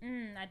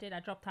 I did.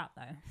 I dropped out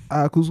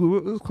though.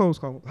 Cause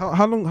calm.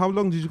 How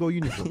long did you go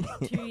uni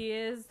for? 2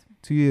 years.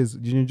 2 years.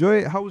 Did you enjoy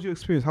it? How was your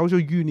experience? How was your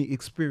uni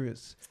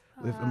experience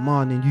with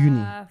Iman in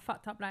uni?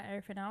 Fucked up like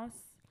everything else.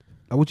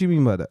 What do you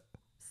mean by that?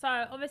 So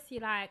obviously,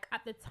 like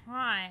at the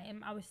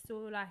time, I was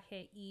still like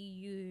a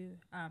EU.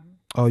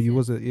 Oh, you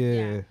wasn't.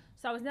 Yeah.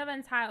 So I was never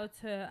entitled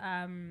to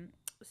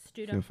student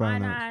Student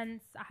finance.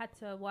 finance. I had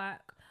to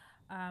work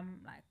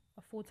like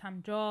a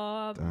full-time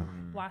job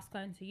whilst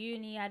going to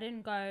uni. I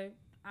didn't go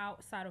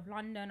outside of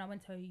London. I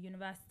went to a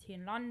university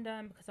in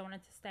London because I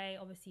wanted to stay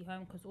obviously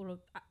home because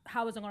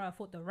how was I going to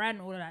afford the rent,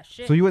 all of that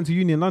shit. So you went to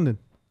uni in London?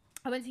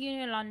 I went to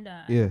uni in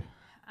London. Yeah.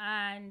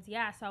 And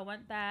yeah, so I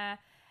went there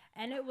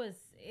and it was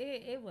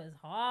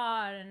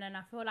hard. And then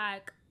I feel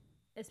like,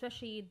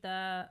 especially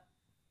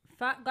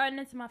going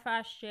into my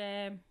first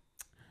year,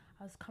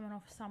 I was coming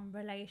off some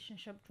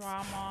relationship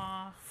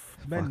drama.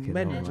 Fucking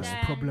Men hell, are man. just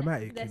then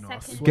problematic, the you know. I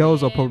second swear.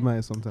 Girls are year,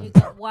 problematic sometimes. It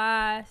got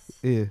worse.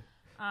 Yeah.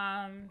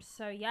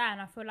 So yeah, and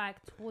I feel like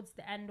towards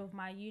the end of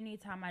my uni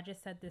time, I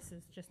just said this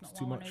is just not It's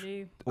too what I want much. to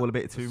do. All a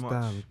bit too much.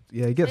 Damn.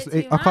 Yeah, it gets.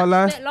 Bit too I can't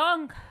much, lie. bit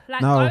long.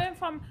 Like No. going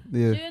from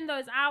Yeah. doing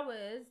those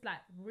hours, like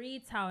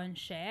retail and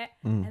shit,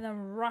 and then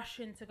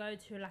rushing to go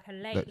to like a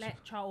late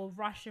lecture or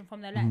rushing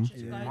from the lecture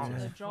to go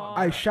to the job.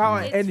 I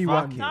shout at It's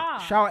anyone. fucked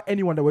up. Shout at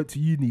anyone that went to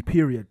uni.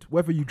 Period.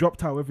 Whether you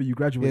dropped out, whether you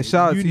graduated. Yeah,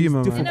 shout out to Uni's you,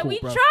 man. And then we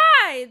difficult, bruv.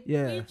 tried.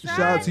 Yeah. We Shout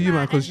tried, out to you,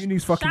 man, 'cause and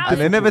uni's fucking shout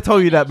And they out never to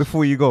told you that finish.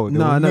 before you go. They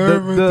No, will no.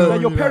 never the- tell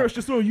Like your you that. parents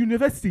just know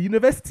university.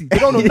 They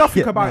don't know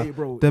nothing about it,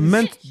 bro. The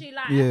men. Literally,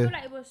 like, Yeah. I feel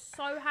like it was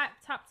so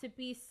hyped up to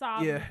be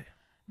some Yeah.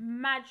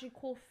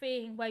 magical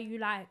thing where you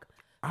like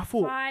I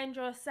thought. find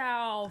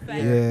yourself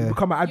and Yeah. You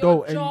become an your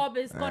adult and job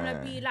is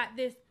gonna be like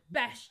this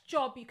best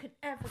job you could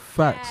ever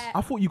Facts. get. I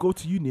thought you go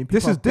to uni. And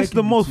This people is are the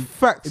begging most you to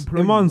facts. employ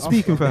you Iman after.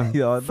 speaking, fam.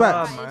 Yeah,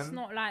 Facts. nah, It's man.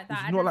 not like that.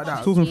 It's And not then like that.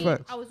 Talking obviously,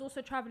 facts. I was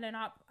also traveling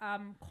up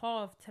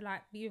Cov to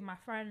like be with my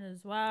friend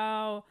as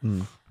well,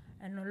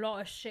 and a lot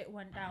of shit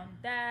went down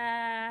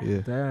there. Yeah.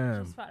 I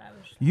Damn. just felt like it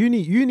was just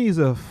Uni is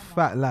a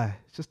fat lie.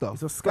 It's just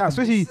It's a scam.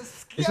 Especially,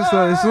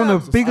 it's one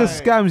of the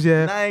biggest scams.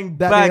 Yeah. Nine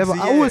That they bags ever,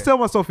 a I year. always tell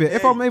myself, yeah,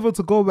 if Yeah. I'm able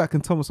to go back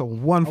and tell myself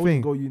one I wouldn't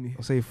thing, go uni.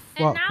 I'll say And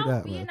fuck now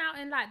that, being man. out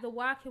in like the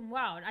working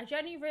world, I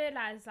genuinely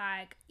realize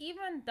like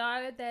even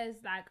though there's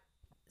like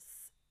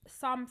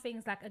some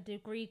things like a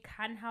degree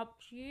can help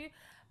you,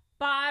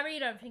 but I really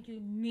don't think you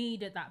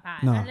need it that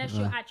bad No, unless no.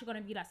 you're actually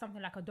gonna be like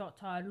something like a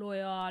doctor, a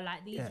lawyer,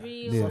 like these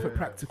real Yeah. Something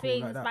practical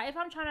things. like that. But if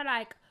I'm trying to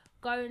like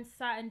go in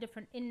certain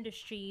different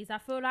industries, I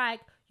feel like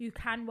you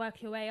can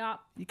work your way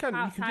up. You can do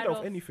outside that with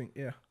of- anything.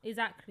 Yeah.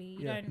 Exactly.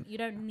 You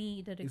don't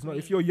need a degree. It's not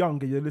if you're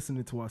young and you're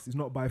listening to us. It's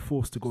not by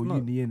force to go It's not.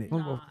 uni in it.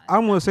 Nah,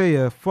 I'm gonna say,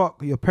 yeah,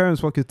 fuck your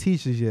parents, fuck your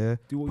teachers, yeah.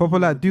 Do what you Proper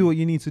need like to do what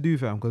you need to do,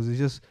 fam, because it's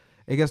just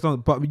it gets long.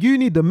 But you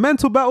need the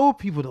mental battle.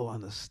 People don't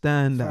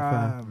understand that,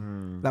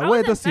 fam. Like I what was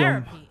it in does to your,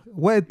 therapy.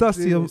 what it does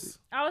to your, Serious.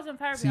 I was in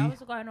therapy. See? I was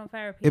going on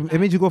therapy. it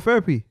made you go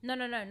therapy. No,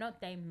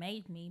 not they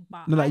made me,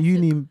 but No, I like took-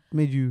 uni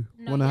made you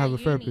No, want to yeah, have a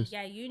uni, therapist.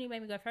 Yeah, uni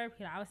made me go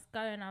therapy. Like, I was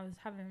having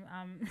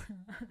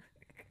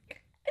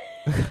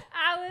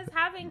I was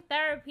having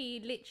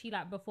therapy literally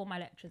like before my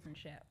lectures and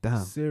shit.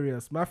 Damn.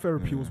 Serious. My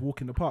therapy was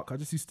walk in the park. I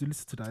just used to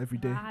listen to that every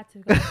day. I had to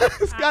go.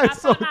 This I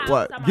guy's so- felt like I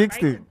What? was at my Gig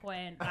stick? breaking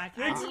point. Like,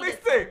 I needed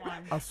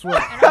someone. I swear.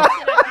 And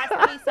obviously, like, I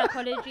study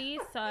psychology,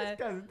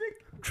 so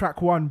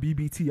Track 1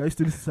 BBT. I used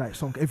to listen to that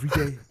song every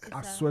day. I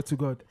It's a- swear to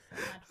God.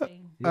 mad thing.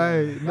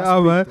 Hey, that's nah,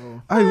 big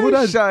man. though. Hey, what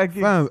Shout that, out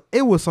gigs. fam?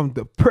 It was some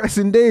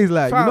depressing days,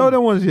 like you Fam. know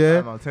them ones,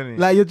 yeah. I'm telling you.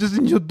 Like you're just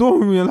in your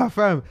dorm room, you're like,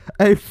 fam,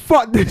 hey,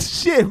 fuck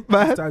this shit,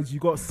 man. Sometimes you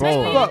got They some.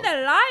 were in Fuck. the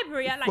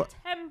library at like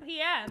 10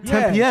 p.m. 10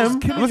 Yeah, p.m.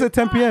 just killing Was it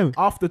 10 p.m.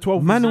 After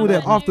 12. Man is were there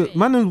like- Someone after knew it.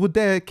 man were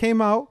there,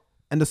 came out,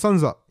 and the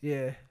sun's up.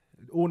 Yeah.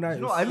 all night.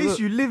 You know, at least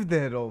you live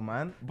there though,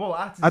 man. Bro,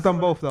 I done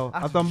both though.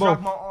 I I've done both.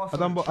 I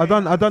done both. I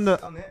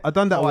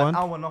done that one. An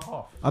hour and a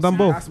half. I done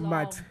both. That's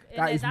mad.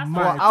 Yeah, That is that's mad.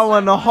 not- An hour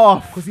and a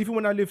half. Because even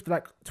when I lived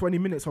like 20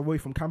 minutes away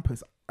from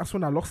campus, that's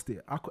when I lost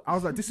it. I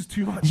was like, this is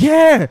too much.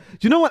 Yeah. Do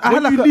you know what? I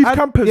When had you like leave I had-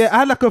 campus- Yeah, I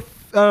had like a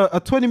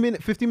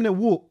 20-minute, 15-minute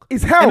walk.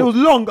 It's hell. And it was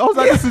long. I was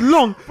like, this is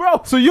long.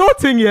 Bro. So your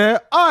thing, yeah,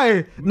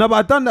 no, but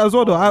I done that as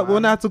well though.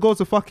 When I had to go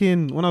to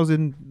when I was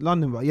in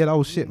London, but yeah, that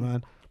was shit,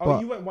 man. Oh,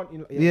 But you went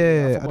one.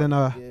 yeah, forgot. I don't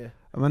know. Yeah.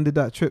 I man did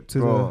that trip to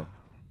Bro.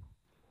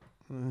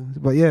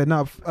 but yeah,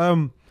 now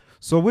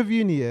so with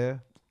uni, yeah,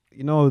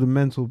 you know the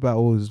mental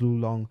battle is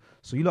long.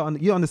 So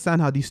you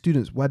understand how these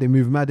students why they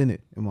move mad in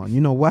it, man.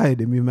 You know why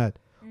they move mad.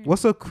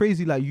 What's a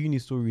crazy like uni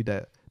story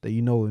that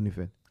you know or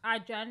anything? I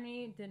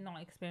genuinely did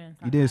not experience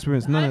that. You didn't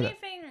experience The none of only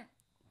that? thing,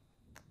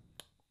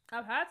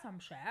 I've heard some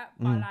shit,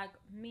 but like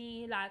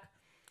me, like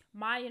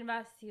my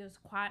university was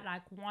quite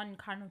like one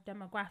kind of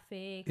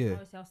demographic. Yeah.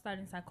 Obviously, I was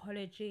studying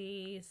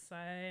psychology, so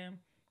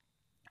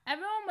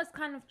everyone was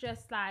kind of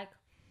just like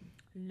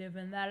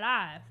living their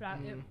life. Like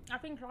I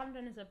think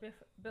London is a bit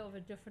of a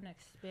different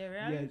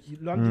experience. Yeah,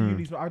 London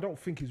Uni's. I don't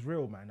think is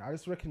real, man. I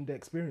just reckon the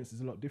experience is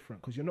a lot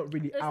different because you're not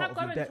really It's out like of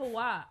your going depth. to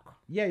work.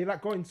 Yeah, you're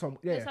like going some.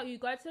 Yeah, It's like you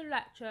go to the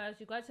lectures,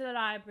 you go to the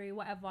library,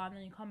 whatever, and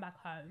then you come back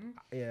home.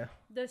 yeah.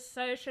 The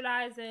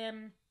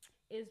socializing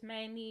is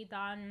mainly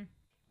done,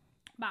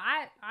 but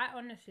I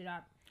honestly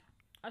like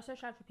I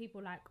socialize with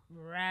people like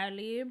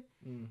rarely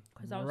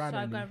because I was so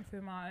Rarely. going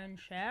through my own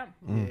shit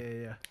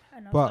Yeah.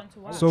 and I was But going to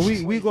work.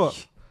 so we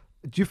got.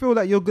 Do you feel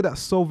like you're good at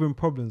solving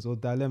problems or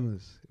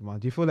dilemmas, man?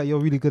 Do you feel like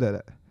you're really good at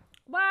that?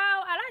 Well,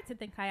 I like to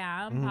think I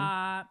am,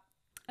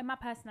 but in my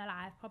personal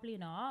life, probably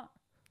not.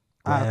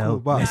 Alright, cool,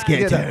 but let's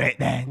get to it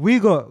then. We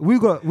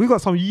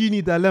got some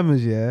uni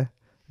dilemmas, yeah,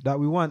 that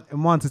we want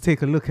Iman to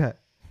take a look at,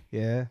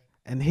 yeah,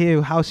 and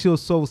hear how she'll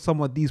solve some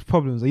of these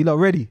problems. Are you lot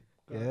ready?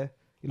 Yeah,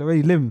 you lot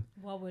ready, Lim?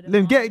 What would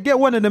Lim, get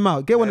one of them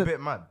out. Get one A of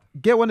bit mad.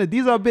 get one of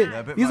these are a bit. Yeah,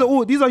 a bit These mad. are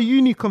all these are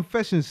uni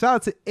confessions. Shout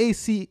out to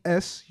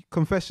ACS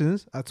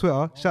Confessions at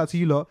Twitter. Shout out to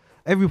you lot.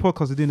 Every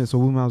podcast is doing it, so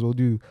we might as well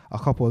do a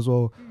couple as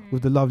well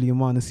with the lovely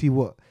Iman and see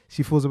what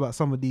she feels about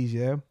some of these.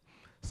 Yeah.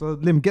 So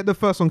Lim, get the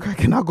first one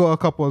cracking. I got a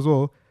couple as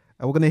well,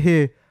 and we're gonna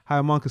hear how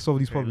Iman can solve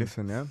these Okay, problems.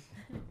 listen, yeah.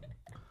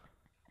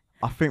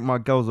 I think my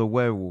girl's a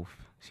werewolf.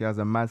 She has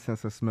a mad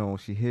sense of smell.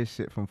 She hears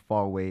shit from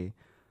far away.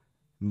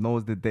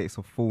 Knows the dates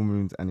of full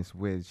moons, and it's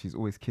weird. She's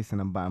always kissing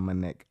and biting my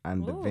neck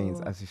and the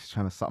veins Ooh. as she's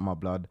trying to suck my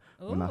blood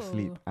when I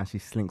sleep. Ooh. And she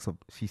stinks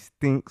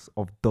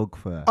of dog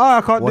fur. Ah,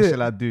 I can't What do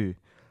shall it. I do?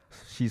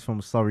 She's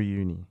from Surrey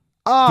Uni.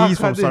 Ah, He's I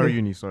from can't do Surrey it.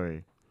 Uni.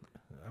 Sorry.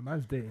 A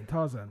man's dating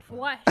Tarzan. fam.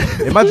 What?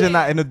 Imagine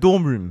that in a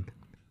dorm room.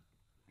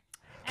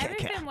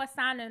 Everything was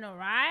sounding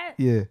alright.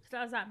 Yeah, So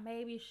I was like,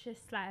 maybe it's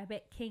just like a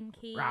bit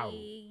kinky, Row.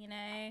 you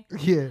know.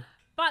 yeah.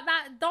 But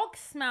that dog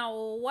smell,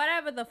 or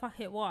whatever the fuck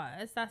it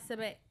was, that's a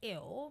bit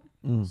ill.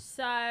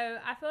 So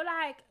I feel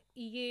like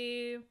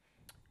you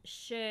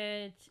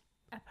should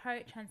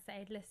approach and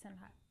say, listen,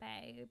 like,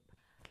 babe,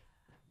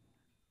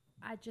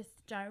 I just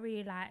don't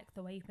really like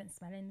the way you've been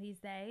smelling these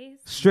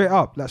days. Straight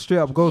up, go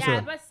to Yeah,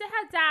 her. but sit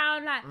her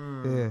down, like,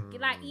 Yeah,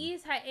 like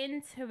ease her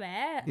into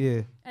it,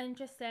 yeah. and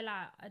just say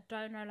like, I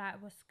don't know,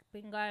 like what's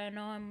been going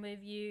on with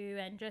you,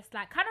 and just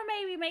like kind of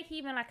maybe make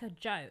even like a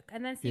joke,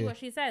 and then see Yeah. what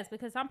she says,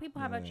 because some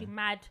people have actually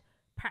mad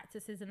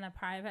practices in their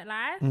private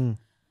life.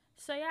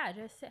 So yeah,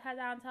 just sit her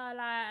down, tell her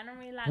like, I don't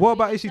really like. What you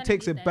about if she smelling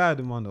takes these it days.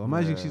 bad, man? Though,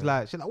 imagine she's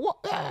like, what?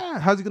 Ah,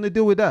 how's he gonna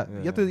deal with that?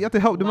 You have to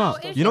help them Well,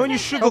 out. if You know she when you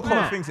takes it sugarcoat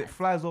bad- things, it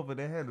flies over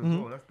their head as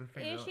well. That's the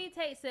thing. If she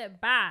takes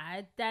it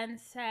bad, then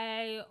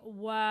say,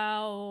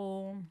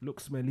 well,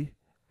 Look smelly.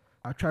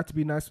 I tried to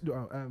be nice. Carry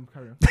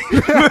on.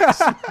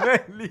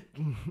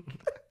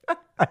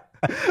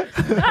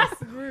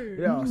 that's rude.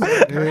 Yeah.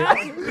 That's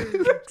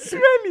rude.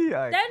 Smelly.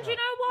 Then do you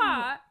know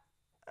what?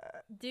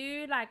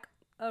 Do like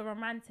a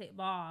romantic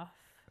bath.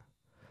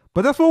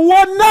 But that's for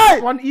one night.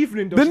 One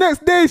evening. Though, The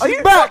next day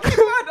she's back.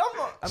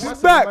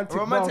 She's back.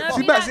 Romantic. No,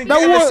 She be back like- in be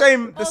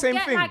like- the same Or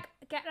thing.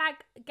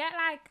 Get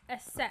like a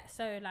set.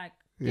 So like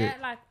Yeah.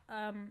 get like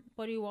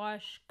body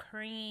wash,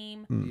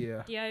 cream,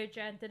 Yeah.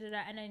 deodorant,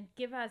 and then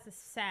give her as a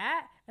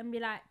set and be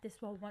like, this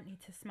is what I want you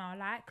to smell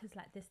like, because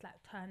like this like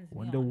turns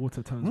When me the on.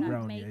 water turns Like,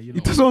 brown, make yeah, you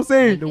it- That's what I'm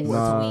saying. The make it water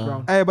turns sweet.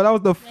 brown. Hey, but that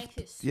was the Makes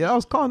it yeah, that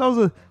was calm. That was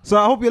a. So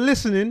I hope you're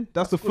listening.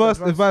 That's the good first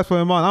advice. advice for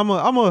a man. I'm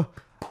a.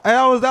 Hey,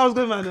 that was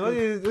good, man. What do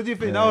you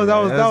think? That was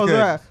good.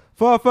 right.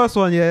 For our first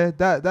one, yeah,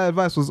 that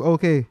advice was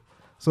okay.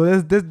 So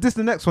there's this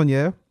the next one,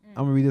 yeah.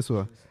 I'm gonna read this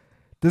one.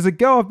 There's a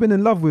girl I've been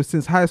in love with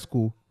since high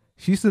school.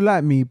 She used to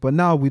like me, but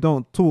now we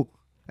don't talk,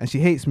 and she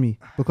hates me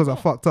because I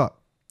fucked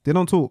up. They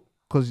don't talk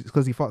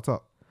because he fucked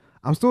up.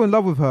 I'm still in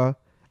love with her,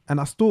 and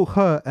I stalk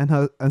her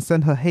and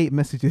send her hate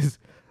messages,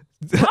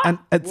 and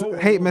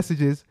hate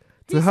messages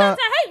to You her. sent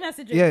her hate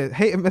messages. Yeah,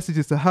 hate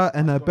messages to her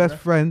and her best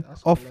friend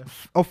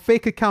of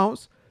fake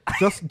accounts,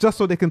 just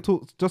so they can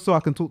talk, just so I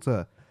can talk to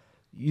her.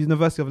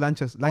 University of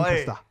Lancaster.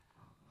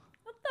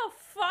 What the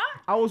fuck?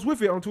 I was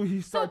with it until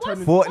he So started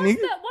turning. Fortney?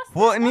 what's the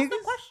Fortney?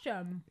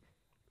 question?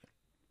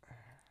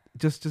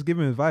 Just give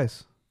him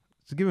advice.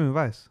 Just give him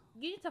advice.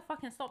 You need to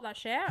fucking stop that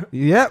shit.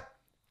 Yep.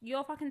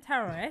 You're a fucking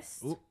terrorist.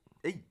 Oh,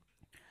 hey.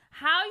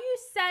 How you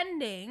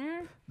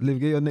sending Liv,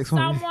 get your next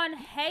one. someone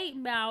hate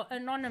mail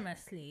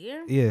anonymously?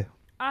 Yeah.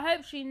 I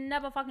hope she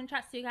never fucking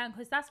chats to you again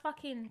because that's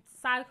fucking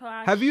psycho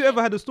ass Have you shit.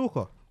 ever had a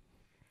stalker?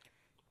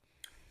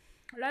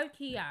 Low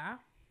key, yeah.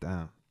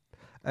 Damn.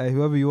 Hey,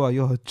 whoever you are,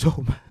 you're a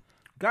joke, man.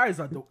 Guys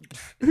are the,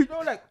 you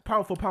know, like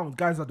pound for pound,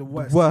 guys are the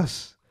worst.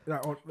 Worse.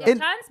 Like, It In-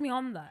 turns me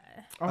on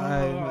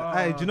though.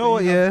 Hey, do you know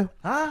what? Yeah.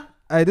 Huh?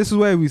 Hey, this is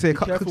where we say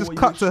careful just what you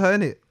cut wish. to her,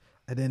 innit?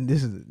 And then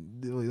this is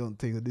you don't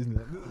take a Disney.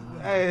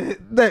 Hey,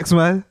 next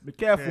man. Be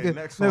careful. Okay,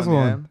 next Next one.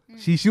 one.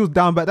 She was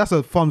down back. That's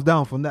a thumbs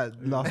down from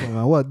that last one,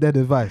 man. What dead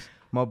advice.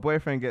 My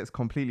boyfriend gets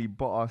completely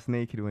butt-ass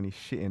naked when he's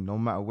shitting, no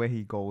matter where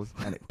he goes,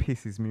 and it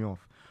pisses me off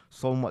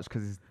so much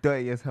because it's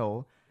dirty as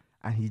hell,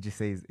 and he just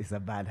says it's a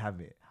bad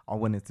habit. I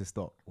wanted to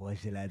stop. What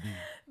should I do?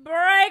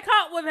 Break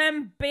up with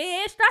him,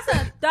 bitch. That's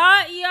a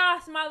dirty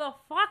ass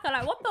motherfucker.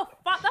 Like, what the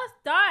fuck? That's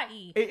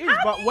dirty. It is, How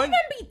but do you when- even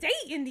be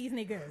dating these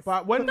niggas?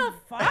 But when What the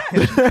fuck?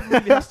 she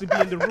really has to be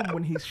in the room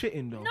when he's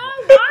shitting though. No,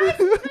 why? You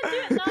can do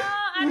it. No,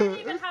 I don't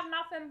even have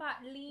nothing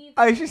but leave.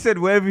 Hey, she said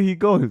wherever he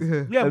goes.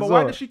 Yeah, As but why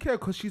well. does she care?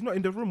 Because she's not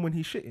in the room when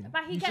he's shitting.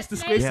 But he he's gets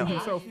just disgracing naked.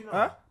 himself.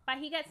 Huh? But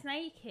he gets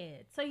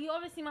naked, so he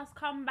obviously must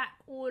come back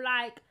all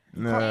like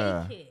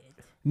Nah. naked.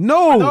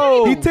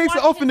 No, he takes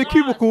it Why off in the not?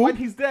 cubicle. When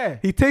he's there.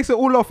 He takes it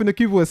all off in the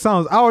cubicle. It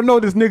sounds. I don't know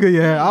this nigga.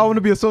 Yeah, I don't want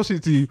to be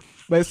associated to you,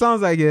 but it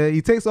sounds like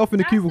he takes it off in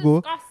the That's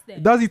cubicle,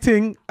 disgusting. does he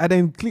ting, and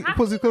then How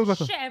puts can his clothes you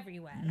back on. shit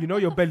everywhere? You know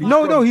What your the belly-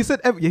 fuck? No, he said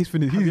he's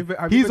finished.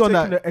 Have He's you on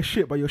ever that. taken a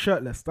shit but you're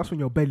shirtless? That's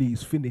when your belly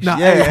is finished. Nah,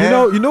 Yeah. hey,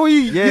 you know, you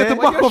Yeah. have to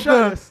When back you're off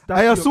shirtless, and that's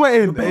you're your-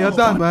 sweating. your You're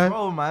done, man.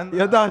 Bro, man.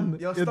 You're done.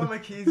 Your You're done.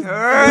 stomach is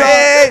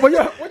hurt. When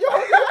you're holding your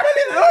belly,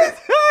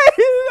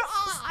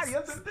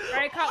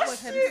 Break up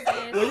with him,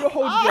 when bitch. you're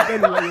holding your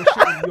belly while you're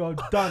shitting, you're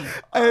done.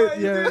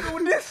 Yeah. All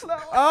this now.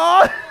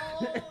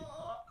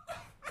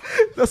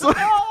 That's what.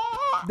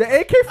 The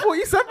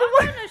AK-47 What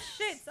one. kind of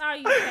shits are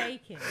you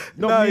taking?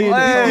 No, me, he,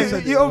 someone he-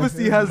 said he it.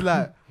 obviously has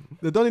like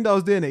the Donny that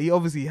was doing it. He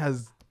obviously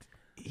has.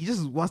 He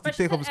just wants But to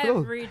take off his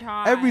clothes every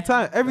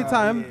time. every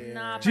time.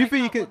 Nah, Do you break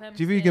think up you with can? him,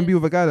 Do you think you can be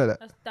with a guy like that?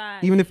 That's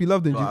dirty. Even if you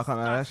loved him, Bro, I can't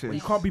lie, that shit. You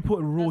can't be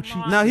putting raw That's cheeks.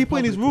 not- Nah, he in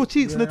putting his public. raw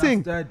cheeks in the Yeah,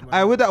 thing. that's dead, man.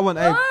 I with that one,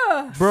 hey,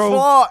 Ugh. bro,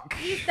 Fuck.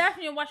 He's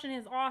definitely washing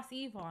his ass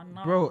either.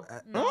 No. Bro,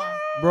 no.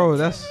 bro,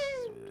 that's.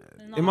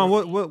 No. Hey, man,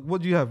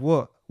 what do you have?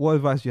 What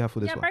advice do you have for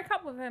this Yeah, one? break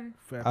up with him.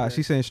 Fair play.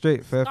 She's saying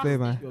straight, fair play,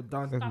 man. You're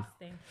done.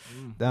 Disgusting.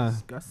 Damn,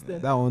 Disgusting.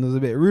 that one was a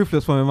bit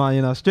ruthless for me, man.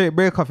 You know, straight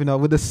break off, you know,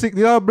 with the sick,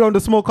 blowing the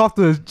smoke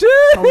afterwards.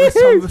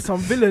 Some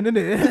villain,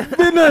 innit?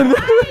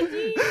 Why do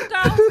you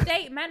girls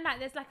date men like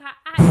this? Like,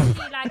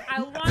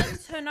 I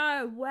want to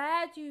know,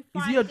 where do you Is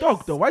find he a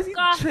dog though? Why is he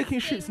disgusting taking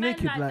shits men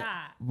naked? Like,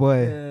 that?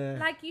 Boy, yeah.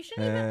 Like, you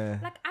shouldn't even,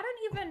 like, I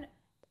don't even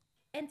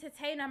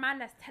entertain a man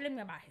that's telling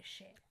me about his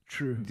shit.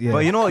 True. yeah.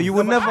 But you know, you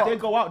will But never. They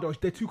go out though.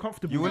 They're too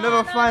comfortable. You will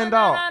never find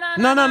out.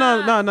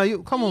 No.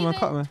 You come on, man, Even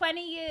cut, man.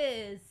 20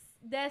 years,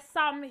 there's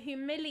some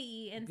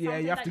humility in something Yeah,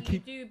 you have that to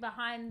keep- you do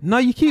behind. No,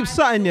 you keep behind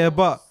something, yeah, doors.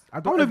 but I I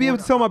don't want to be ever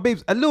able to tell my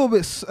babes a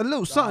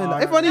little something.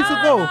 Like, if I need No, to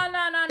go, no, If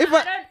I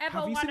I- don't ever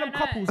Have you seen wanna them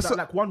couples know. that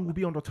like one will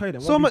be on the toilet,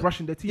 So one will mu- be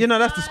brushing their teeth? you know,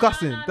 that's No,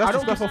 disgusting. no, no, That's I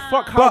don't give a disgusting.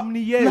 fuck how But, many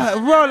years. like,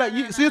 bro,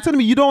 like, so you're telling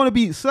me you don't want to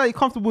be slightly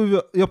comfortable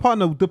with your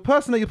partner, the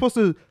person that you're supposed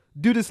to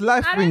do this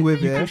life I thing don't with,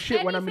 think yeah? there's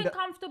Shit, when I'm in anything the-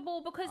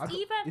 comfortable because I don't-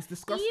 even it's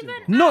disgusting. even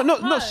No, at no,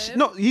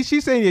 home,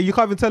 she's saying, yeah, you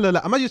can't even tell her,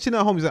 like, imagine she's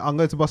at home, he's like, I'm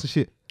going to bust a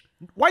shit.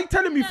 Why you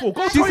telling me for?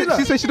 Go She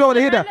toilet. said she don't want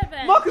to hear that.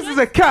 Irrelevant. Marcus is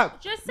a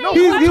cap. Just say No, He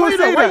go will toilet,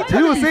 say why that. you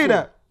He will telling say me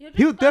that. You're just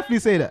He will going definitely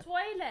to say the that.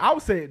 toilet. I'll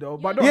say it though,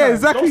 but Yeah, don't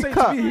exactly. Don't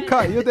say it to me.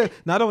 Cut. You're there.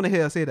 No, I don't want to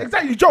hear her say that.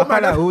 Exactly, you joke, I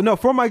can't man. lie. No,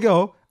 from my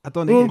girl, I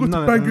don't Oh, want to go hear to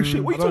none bang of your that.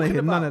 shit. What I you don't want to talking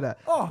hear none of about?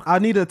 that. Oh. I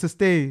need her to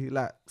stay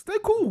like Stay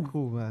cool.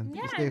 cool, man.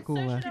 Yeah, Stay cool,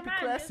 so man. should a man.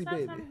 classy, Just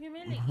have baby. some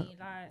humility.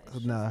 Like, it's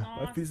just Nah.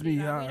 nasty. If it's me, Like,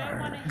 we yeah.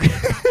 don't want to hear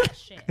about that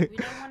shit. We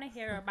don't want to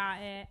hear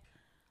about it.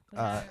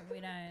 We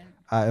don't.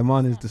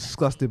 Iman is not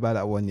disgusted by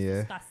that one,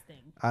 yeah. Disgusting.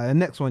 The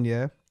next one,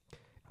 yeah.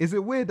 Is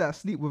it weird that I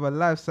sleep with a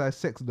life-size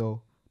sex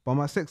doll? By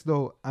my sex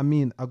doll, I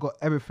mean I got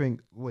everything.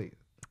 Wait.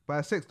 By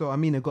a sex doll, I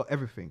mean I got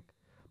everything.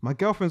 My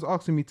girlfriend's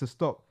asking me to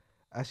stop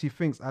as she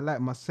thinks I like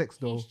my sex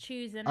doll. He's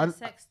choosing I- a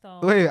sex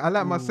doll. Wait, I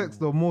like my sex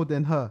doll more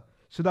than her.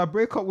 Should I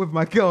break up with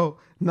my girl?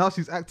 Now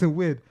she's acting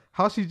weird.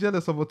 How's she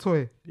jealous of a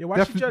toy? Yeah, why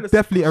is she jealous?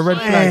 Definitely a red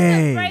She flag. wants to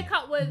Hey. break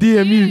up with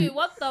DMU. you.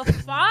 What the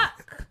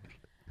fuck?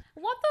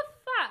 What the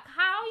fuck?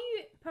 How are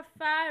you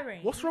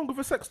preferring What's wrong with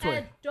a sex a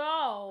toy?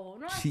 doll,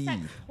 not She- a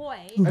sex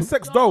toy? A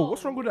sex doll.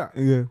 What's wrong with that?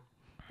 Yeah.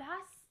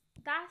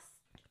 That's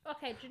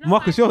okay. Do you know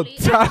Marcus, you're actually-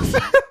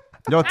 tasked.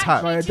 You're Actually,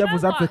 tight. Right, do you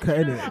devil's know what? advocate,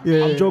 Do you know innit? what? Yeah,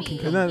 Maybe I'm joking. No,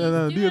 he's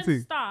do your doing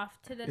thing. stuff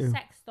to the Yeah.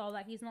 sex doll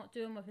that he's not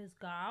doing with his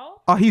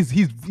girl. Oh, he's Oh,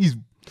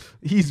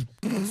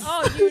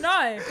 you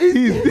know.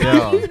 he's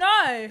Now you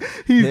know.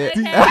 he's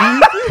Okay,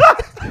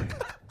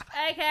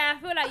 I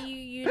feel like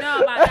you know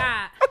about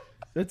that.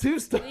 The two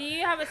stuff. Do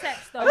you have a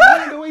sex doll?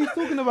 the way he's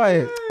talking about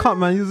it. Can't,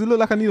 man. You look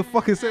like I need a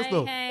fucking sex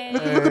doll. Okay.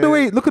 Look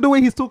at the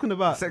way he's talking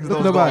about. Sex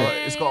Looking doll's about got-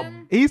 it. it's got.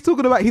 He's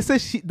talking about. He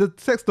says the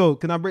sex doll.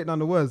 Can I break down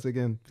the words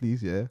again,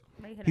 please? Yeah.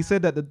 Okay. ridiculous. He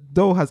said that the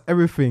doll has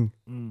everything,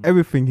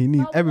 everything he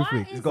needs, But everything.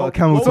 what He's is- got a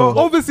camel So toe.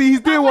 obviously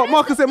he's doing what what is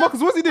Marcus the- said.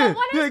 Marcus, what's he doing?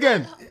 what Do it is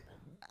again.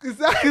 the-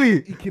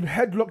 Exactly. You can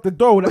headlock the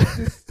door. Like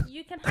this.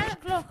 You can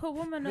headlock a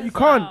woman as You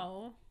can't.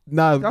 well.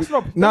 Nah, That's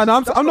not- Nah,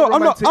 that's I'm not not.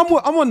 romantic.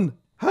 I'm on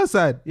her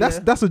side. Yeah.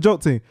 That's a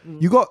joke thing.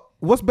 You got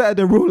what's better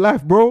than real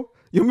life, bro?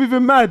 You're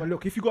moving mad. But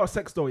look, if you got a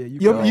sex doll, yeah, You-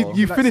 can,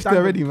 you like, finished stand it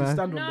already, on, you man.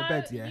 Stand on the No,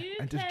 bed, yeah, you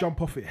and just can-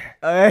 jump off it.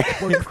 Hey.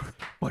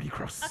 Body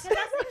cross. Okay,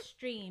 that's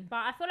extreme. But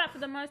I feel like for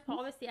the most part,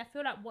 obviously, I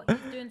feel like what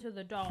he's doing to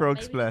the doll, Frog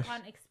maybe splash. he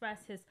can't express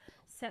his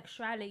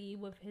sexuality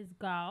with his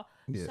girl.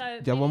 Yeah. So Do you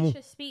have one maybe more? you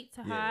should speak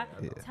to her,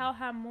 Yeah. tell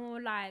her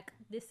more like,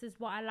 this is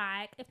what I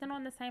like. If they're not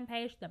on the same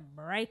page, then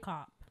break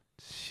up.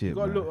 Shit, You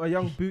got man. to look a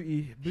young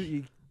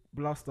booty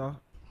blaster.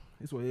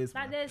 Is what it is.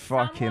 Like Man. there's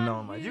Fucking someone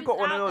hell, man. You who's got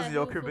one of out those there in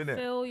your who crib, will innit?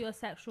 fulfill your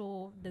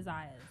sexual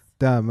desires.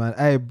 Damn, man.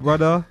 Hey,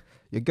 brother,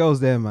 your girl's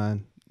there,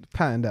 man.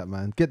 Patent that,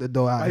 man. Get the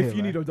doll out But here. if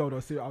you man. need a doll, though,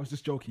 see, I was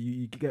just joking.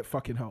 You get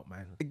fucking help,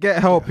 man. Get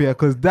help here,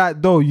 cause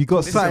that doll, you got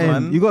Listen, something.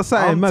 man, You got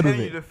something I'm mad with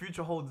telling you, it. the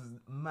future holds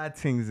mad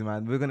things,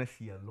 man. We're gonna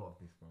see a lot of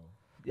this, bro.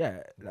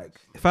 Yeah, like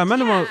If I man,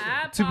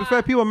 Yeah, to be but-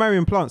 fair, people are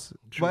marrying plants.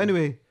 True. But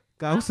anyway,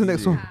 guys, what's the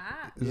next one?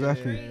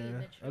 Exactly.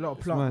 a lot of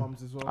plant mad.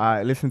 mums as well. All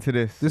right, listen to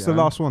this. This is yeah?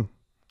 the last one.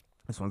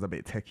 This one's a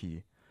bit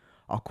techie.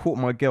 I caught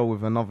my girl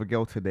with another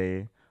girl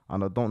today,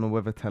 and I don't know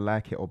whether to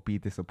like it or be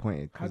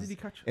disappointed. How 'cause did he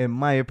catch? in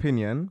my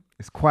opinion,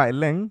 it's quite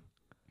leng,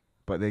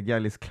 but the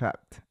girl is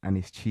clapped and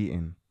is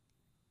cheating.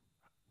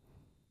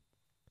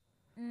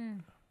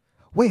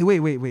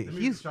 Wait.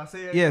 He's Shall I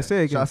say it yeah. Say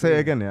it again. Shall I say it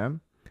again, yeah?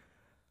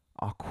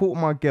 I caught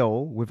my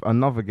girl with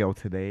another girl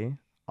today.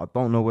 I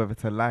don't know whether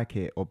to like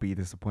it or be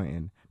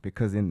disappointed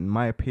because, in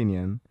my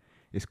opinion,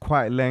 it's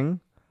quite leng,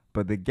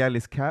 but the girl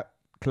is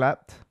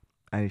clapped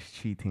and is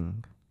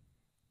cheating.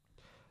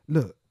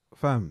 Look,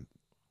 fam,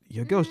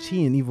 your girl's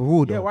cheating either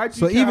or though. Yeah, why do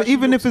so you care how she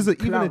even if looks,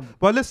 it's a, you even if, clown?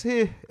 but let's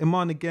hear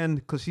Iman again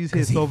because she's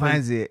here 'Cause he solving.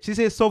 finds it She's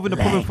here solving the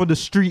problem for the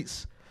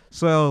streets.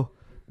 So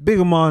big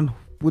Iman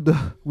with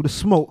the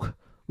smoke.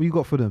 What you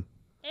got for them?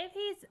 If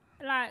he's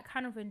like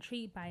kind of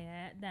intrigued by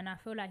it, then I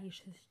feel like he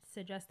should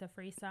suggest a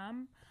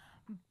threesome.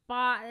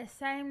 But at the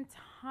same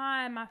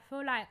time, I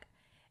feel like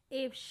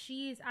if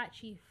she's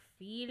actually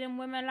feeling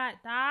women like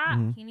that,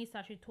 he needs to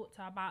actually talk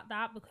to her about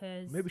that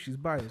because Maybe she's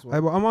bi as well. Hey,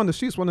 but I'm on the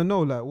streets. Want to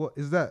know like what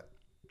is that?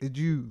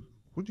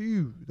 What do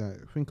you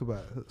like, think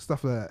about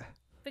stuff like that?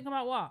 think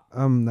about what?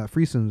 Like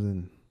threesomes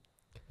and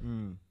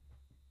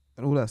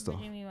all that What stuff.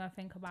 do you mean when I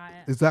think about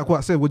it? Is that what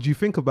I said? What do you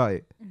think about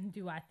it?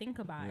 Do I think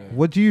about it?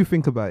 What do you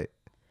think about it?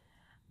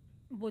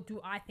 What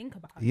do I think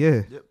about it?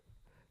 Yeah.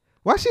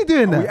 Why is she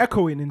doing Are we that?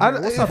 echoing in I,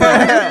 there? What's this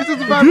up?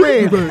 is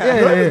vibrating. Yeah.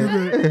 I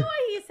don't know what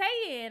he's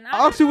saying.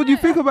 I asked you what do you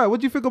think about. about it. What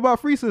do you think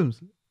about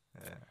threesomes?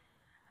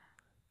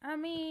 I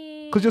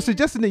mean, Because you're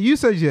suggesting that you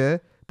said yeah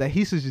that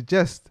he should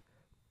suggest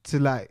to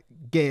like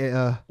get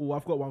Oh,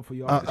 I've got one for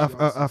you. after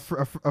she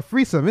answers. a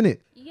threesome, innit?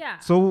 yeah.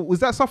 So was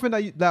that something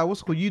that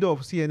what's it called, you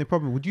don't see any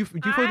problem? Do you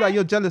feel like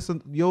you're jealous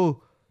and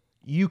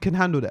you can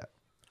handle that?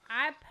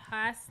 I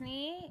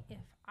personally, if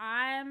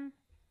I'm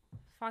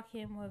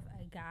fucking with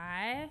a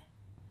guy,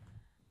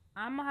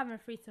 I'm not having a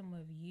threesome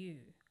with you.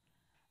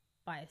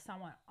 But if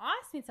someone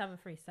asks me to have a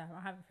threesome,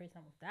 I'll have a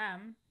threesome with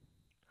them.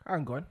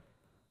 Hang on.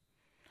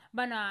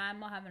 But no, I'm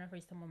not having a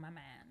threesome with my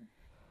man.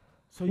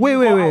 So Wait, you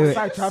wait, got wait, wait.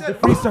 outside to have the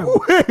threesome.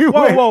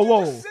 Wait.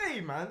 Whoa.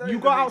 Say, man. You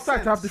got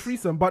outside to have the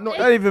threesome, but not.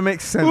 That even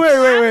makes sense. Wait.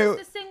 I was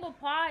the single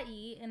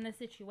party in the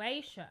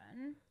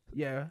situation.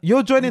 Yeah.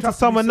 You're joining You to have to be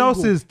someone single.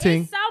 else's If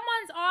thing.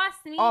 someone's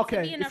asked me Okay,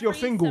 to be in if a you're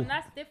threesome, single.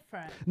 that's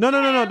different. No.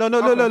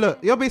 Look.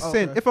 You're basically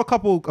saying Okay. if a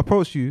couple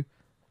approached you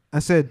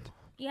and said,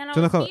 Yeah, and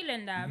Do you I was know-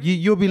 feeling them.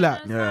 you'll be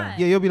like, Yeah.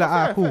 yeah, you'll be like,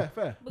 Fair, cool.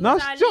 fair. No,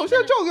 Because I she's a live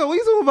in joke. What are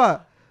you talking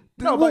about?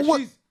 No, What- but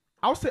what- she's.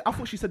 I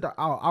thought she said that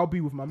I'll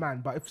be with my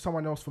man, but if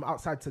someone else from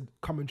outside to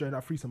come and join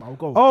that threesome, I'll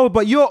go. Oh,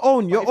 but your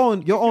own if man, you're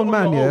on yeah.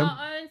 your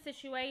Our own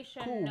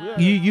situation. Cool, no. yeah.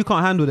 You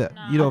can't handle that.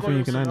 Nah. You don't I've got think you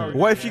your can handle scenario. it.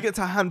 What if you get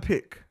to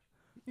handpick,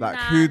 like Nah,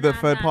 who the nah,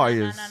 third nah, party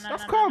nah, is? nah, nah,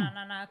 That's nah, calm.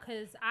 No,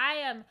 because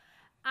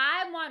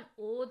I want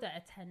all the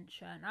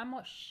attention. I'm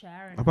not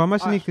sharing. But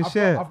imagine you can I've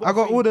share. got I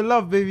got a all thing. the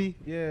love, baby.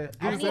 Yeah.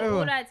 I Give need it to all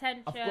everyone. the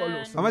attention. I've got a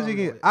little Imagine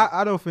Yeah. you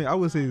I don't think I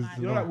would say. Oh it's my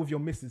You know, no. like with your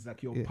missus,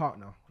 like your Yeah.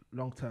 partner,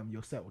 long term,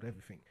 you're settled,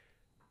 everything.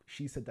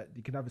 She said that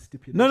you can have a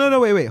stipulation. No,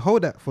 wait,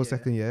 hold that for a Yeah.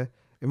 second, yeah.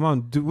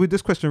 Iman, with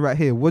this question right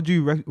here, what do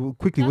you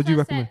quickly? What do you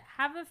recommend?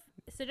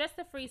 Suggest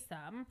a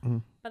threesome,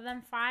 Mhm. but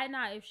then find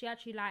out if she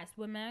actually likes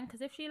women.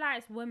 Because if she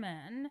likes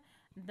women,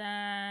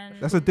 then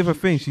That's a different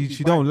thing.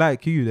 She don't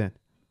like you then.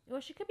 well,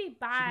 she could be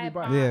bi, bi.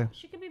 but Yeah.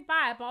 she could be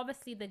bi, but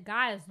obviously the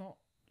guy is not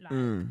like.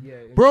 Yeah,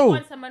 yeah. Bro,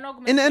 Wants a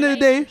monogamous in the end of the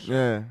day, relationship.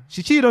 Yeah.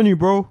 she cheated on you,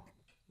 bro.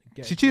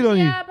 Get She it. cheated on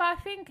you. Yeah, but I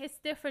think it's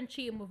different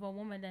cheating with a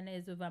woman than it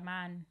is with a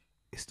man.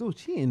 It's still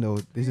cheating though,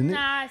 isn't it?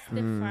 Nah, it's The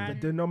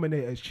different.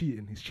 denominator is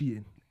cheating. It's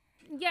cheating.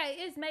 Yeah, it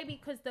is maybe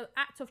because the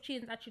act of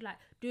cheating is actually like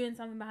doing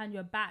something behind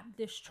your back,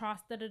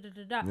 distrust, da da da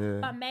da da. Yeah.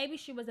 But maybe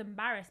she was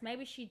embarrassed.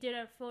 Maybe she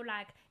didn't feel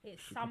like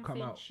it's She could come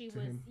something out she to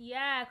was. him.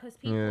 Yeah, because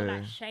people Yeah.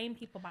 like shame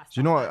people about. Do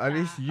you know stuff what? At like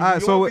least that. you, Alright,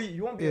 you, so won't we- be,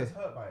 you won't be yeah. as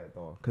hurt by it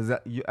though, because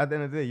at the end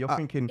of the day, you're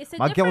thinking It's a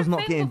my girl's different not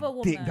thing getting with a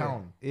woman. dick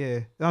down. Yeah.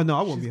 Oh, no,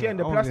 I won't She's be getting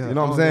her. the I won't be plastic. her. You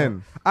know what I'm I won't be her.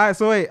 saying? All right,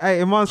 so wait,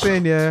 hey, Iman's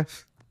saying, yeah,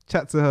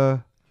 chat to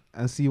her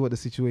and see what the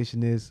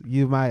situation is.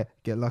 You might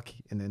get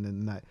lucky in the end of the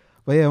night.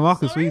 But yeah,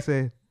 Marcus, what Sorry? you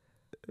say?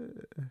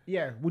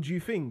 Yeah, would you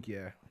think,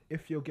 yeah,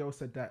 if your girl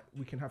said that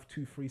we can have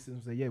 2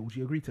 threesomes a year, would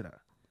you agree to that?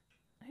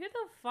 Who the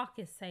fuck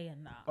is saying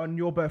that? On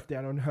your birthday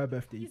and on her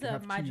birthday, you These can are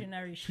have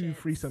imaginary two shits.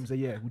 threesomes a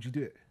year. Would you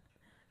do it?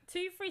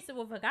 2 threesome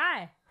with a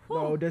guy.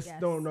 No, Whew, there's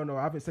yes. no.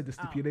 I haven't said the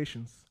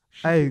stipulations.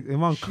 She Hey, can-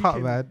 Iman, she cut,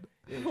 can- man.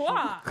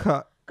 What?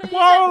 Cut. 'Cause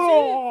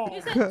Whoa!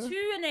 you said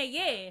 2 in a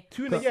year.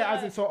 2 in a year,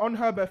 as in, so on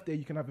her birthday,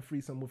 you can have a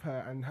threesome with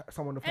her and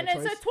someone of her And then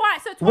choice.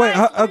 so twice. Wait,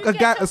 Who a gets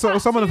guy- to so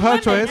fuck someone of 2 her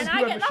women choice? and I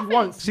Whoever get she nothing?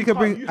 wants. She You can can't-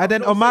 bring, you and have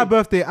then no on my say.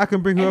 birthday, I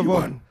can bring whoever,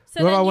 Anyone. So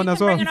whoever I then you want can as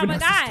well. bring another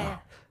guy.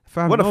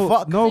 Fam, What the no,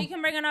 fuck? No, So you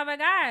can bring another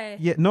guy.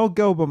 yeah, no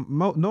girl, but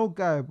no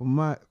guy,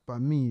 but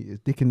me is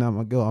dicking out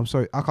my girl. I'm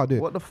sorry, I can't do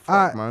it. What the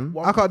fuck, Alright, man?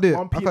 I can't do it.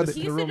 One I can't penis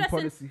do in it. the You wrong suggested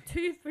policy.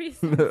 2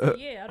 threesomes a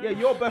year. I don't Yeah, know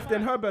your what the birthday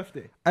and fuck. her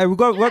birthday. Hey, we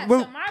got, Yeah, we,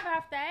 so my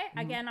birthday,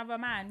 I get another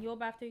man. Your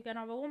birthday, you get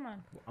another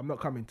woman. I'm not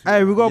coming to.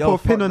 hey, we got to Yo,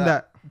 put a pin fuck on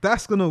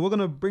that. We're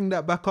gonna bring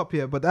that back up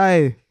here. But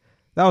hey,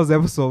 that was the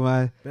episode,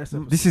 man. Best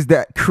episode. This is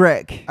that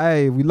crack.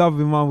 Hey, we love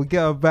him, man. We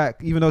get her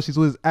back, even though she's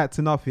always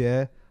acting up,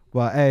 yeah.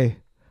 But hey,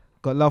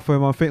 got love for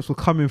him, man. Thanks for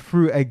coming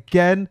through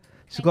again.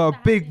 She Thanks got for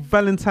a big having me.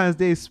 Valentine's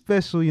Day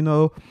special, you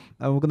know.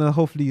 And we're gonna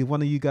hopefully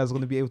one of you guys are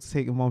gonna be able to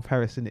take him on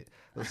Paris in it.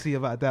 We'll see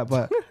about that.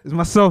 But it's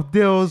myself,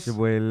 Dills, Your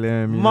boy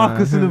Lim, you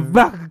Marcus know. in the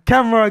back of the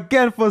camera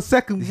again for a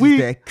second This week. is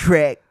that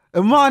crack.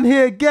 Iman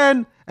here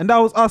again, and that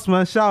was us,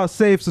 man. Shout out,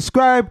 save,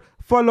 subscribe,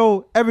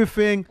 follow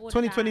everything. All of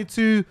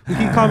 2022, we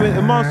keep coming.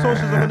 Iman's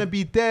socials are gonna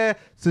be there,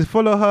 so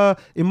follow her.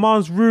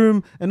 Iman's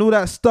room and all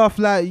that stuff.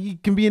 Like you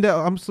can be in there.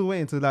 I'm still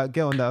waiting to like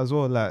get on that as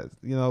well, like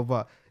you know.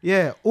 But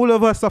yeah, all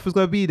of her stuff is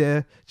gonna be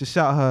there. Just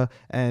shout her,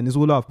 and it's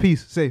all love.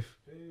 Peace, safe.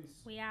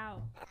 We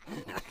out.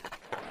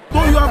 Do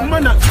you have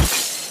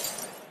manners?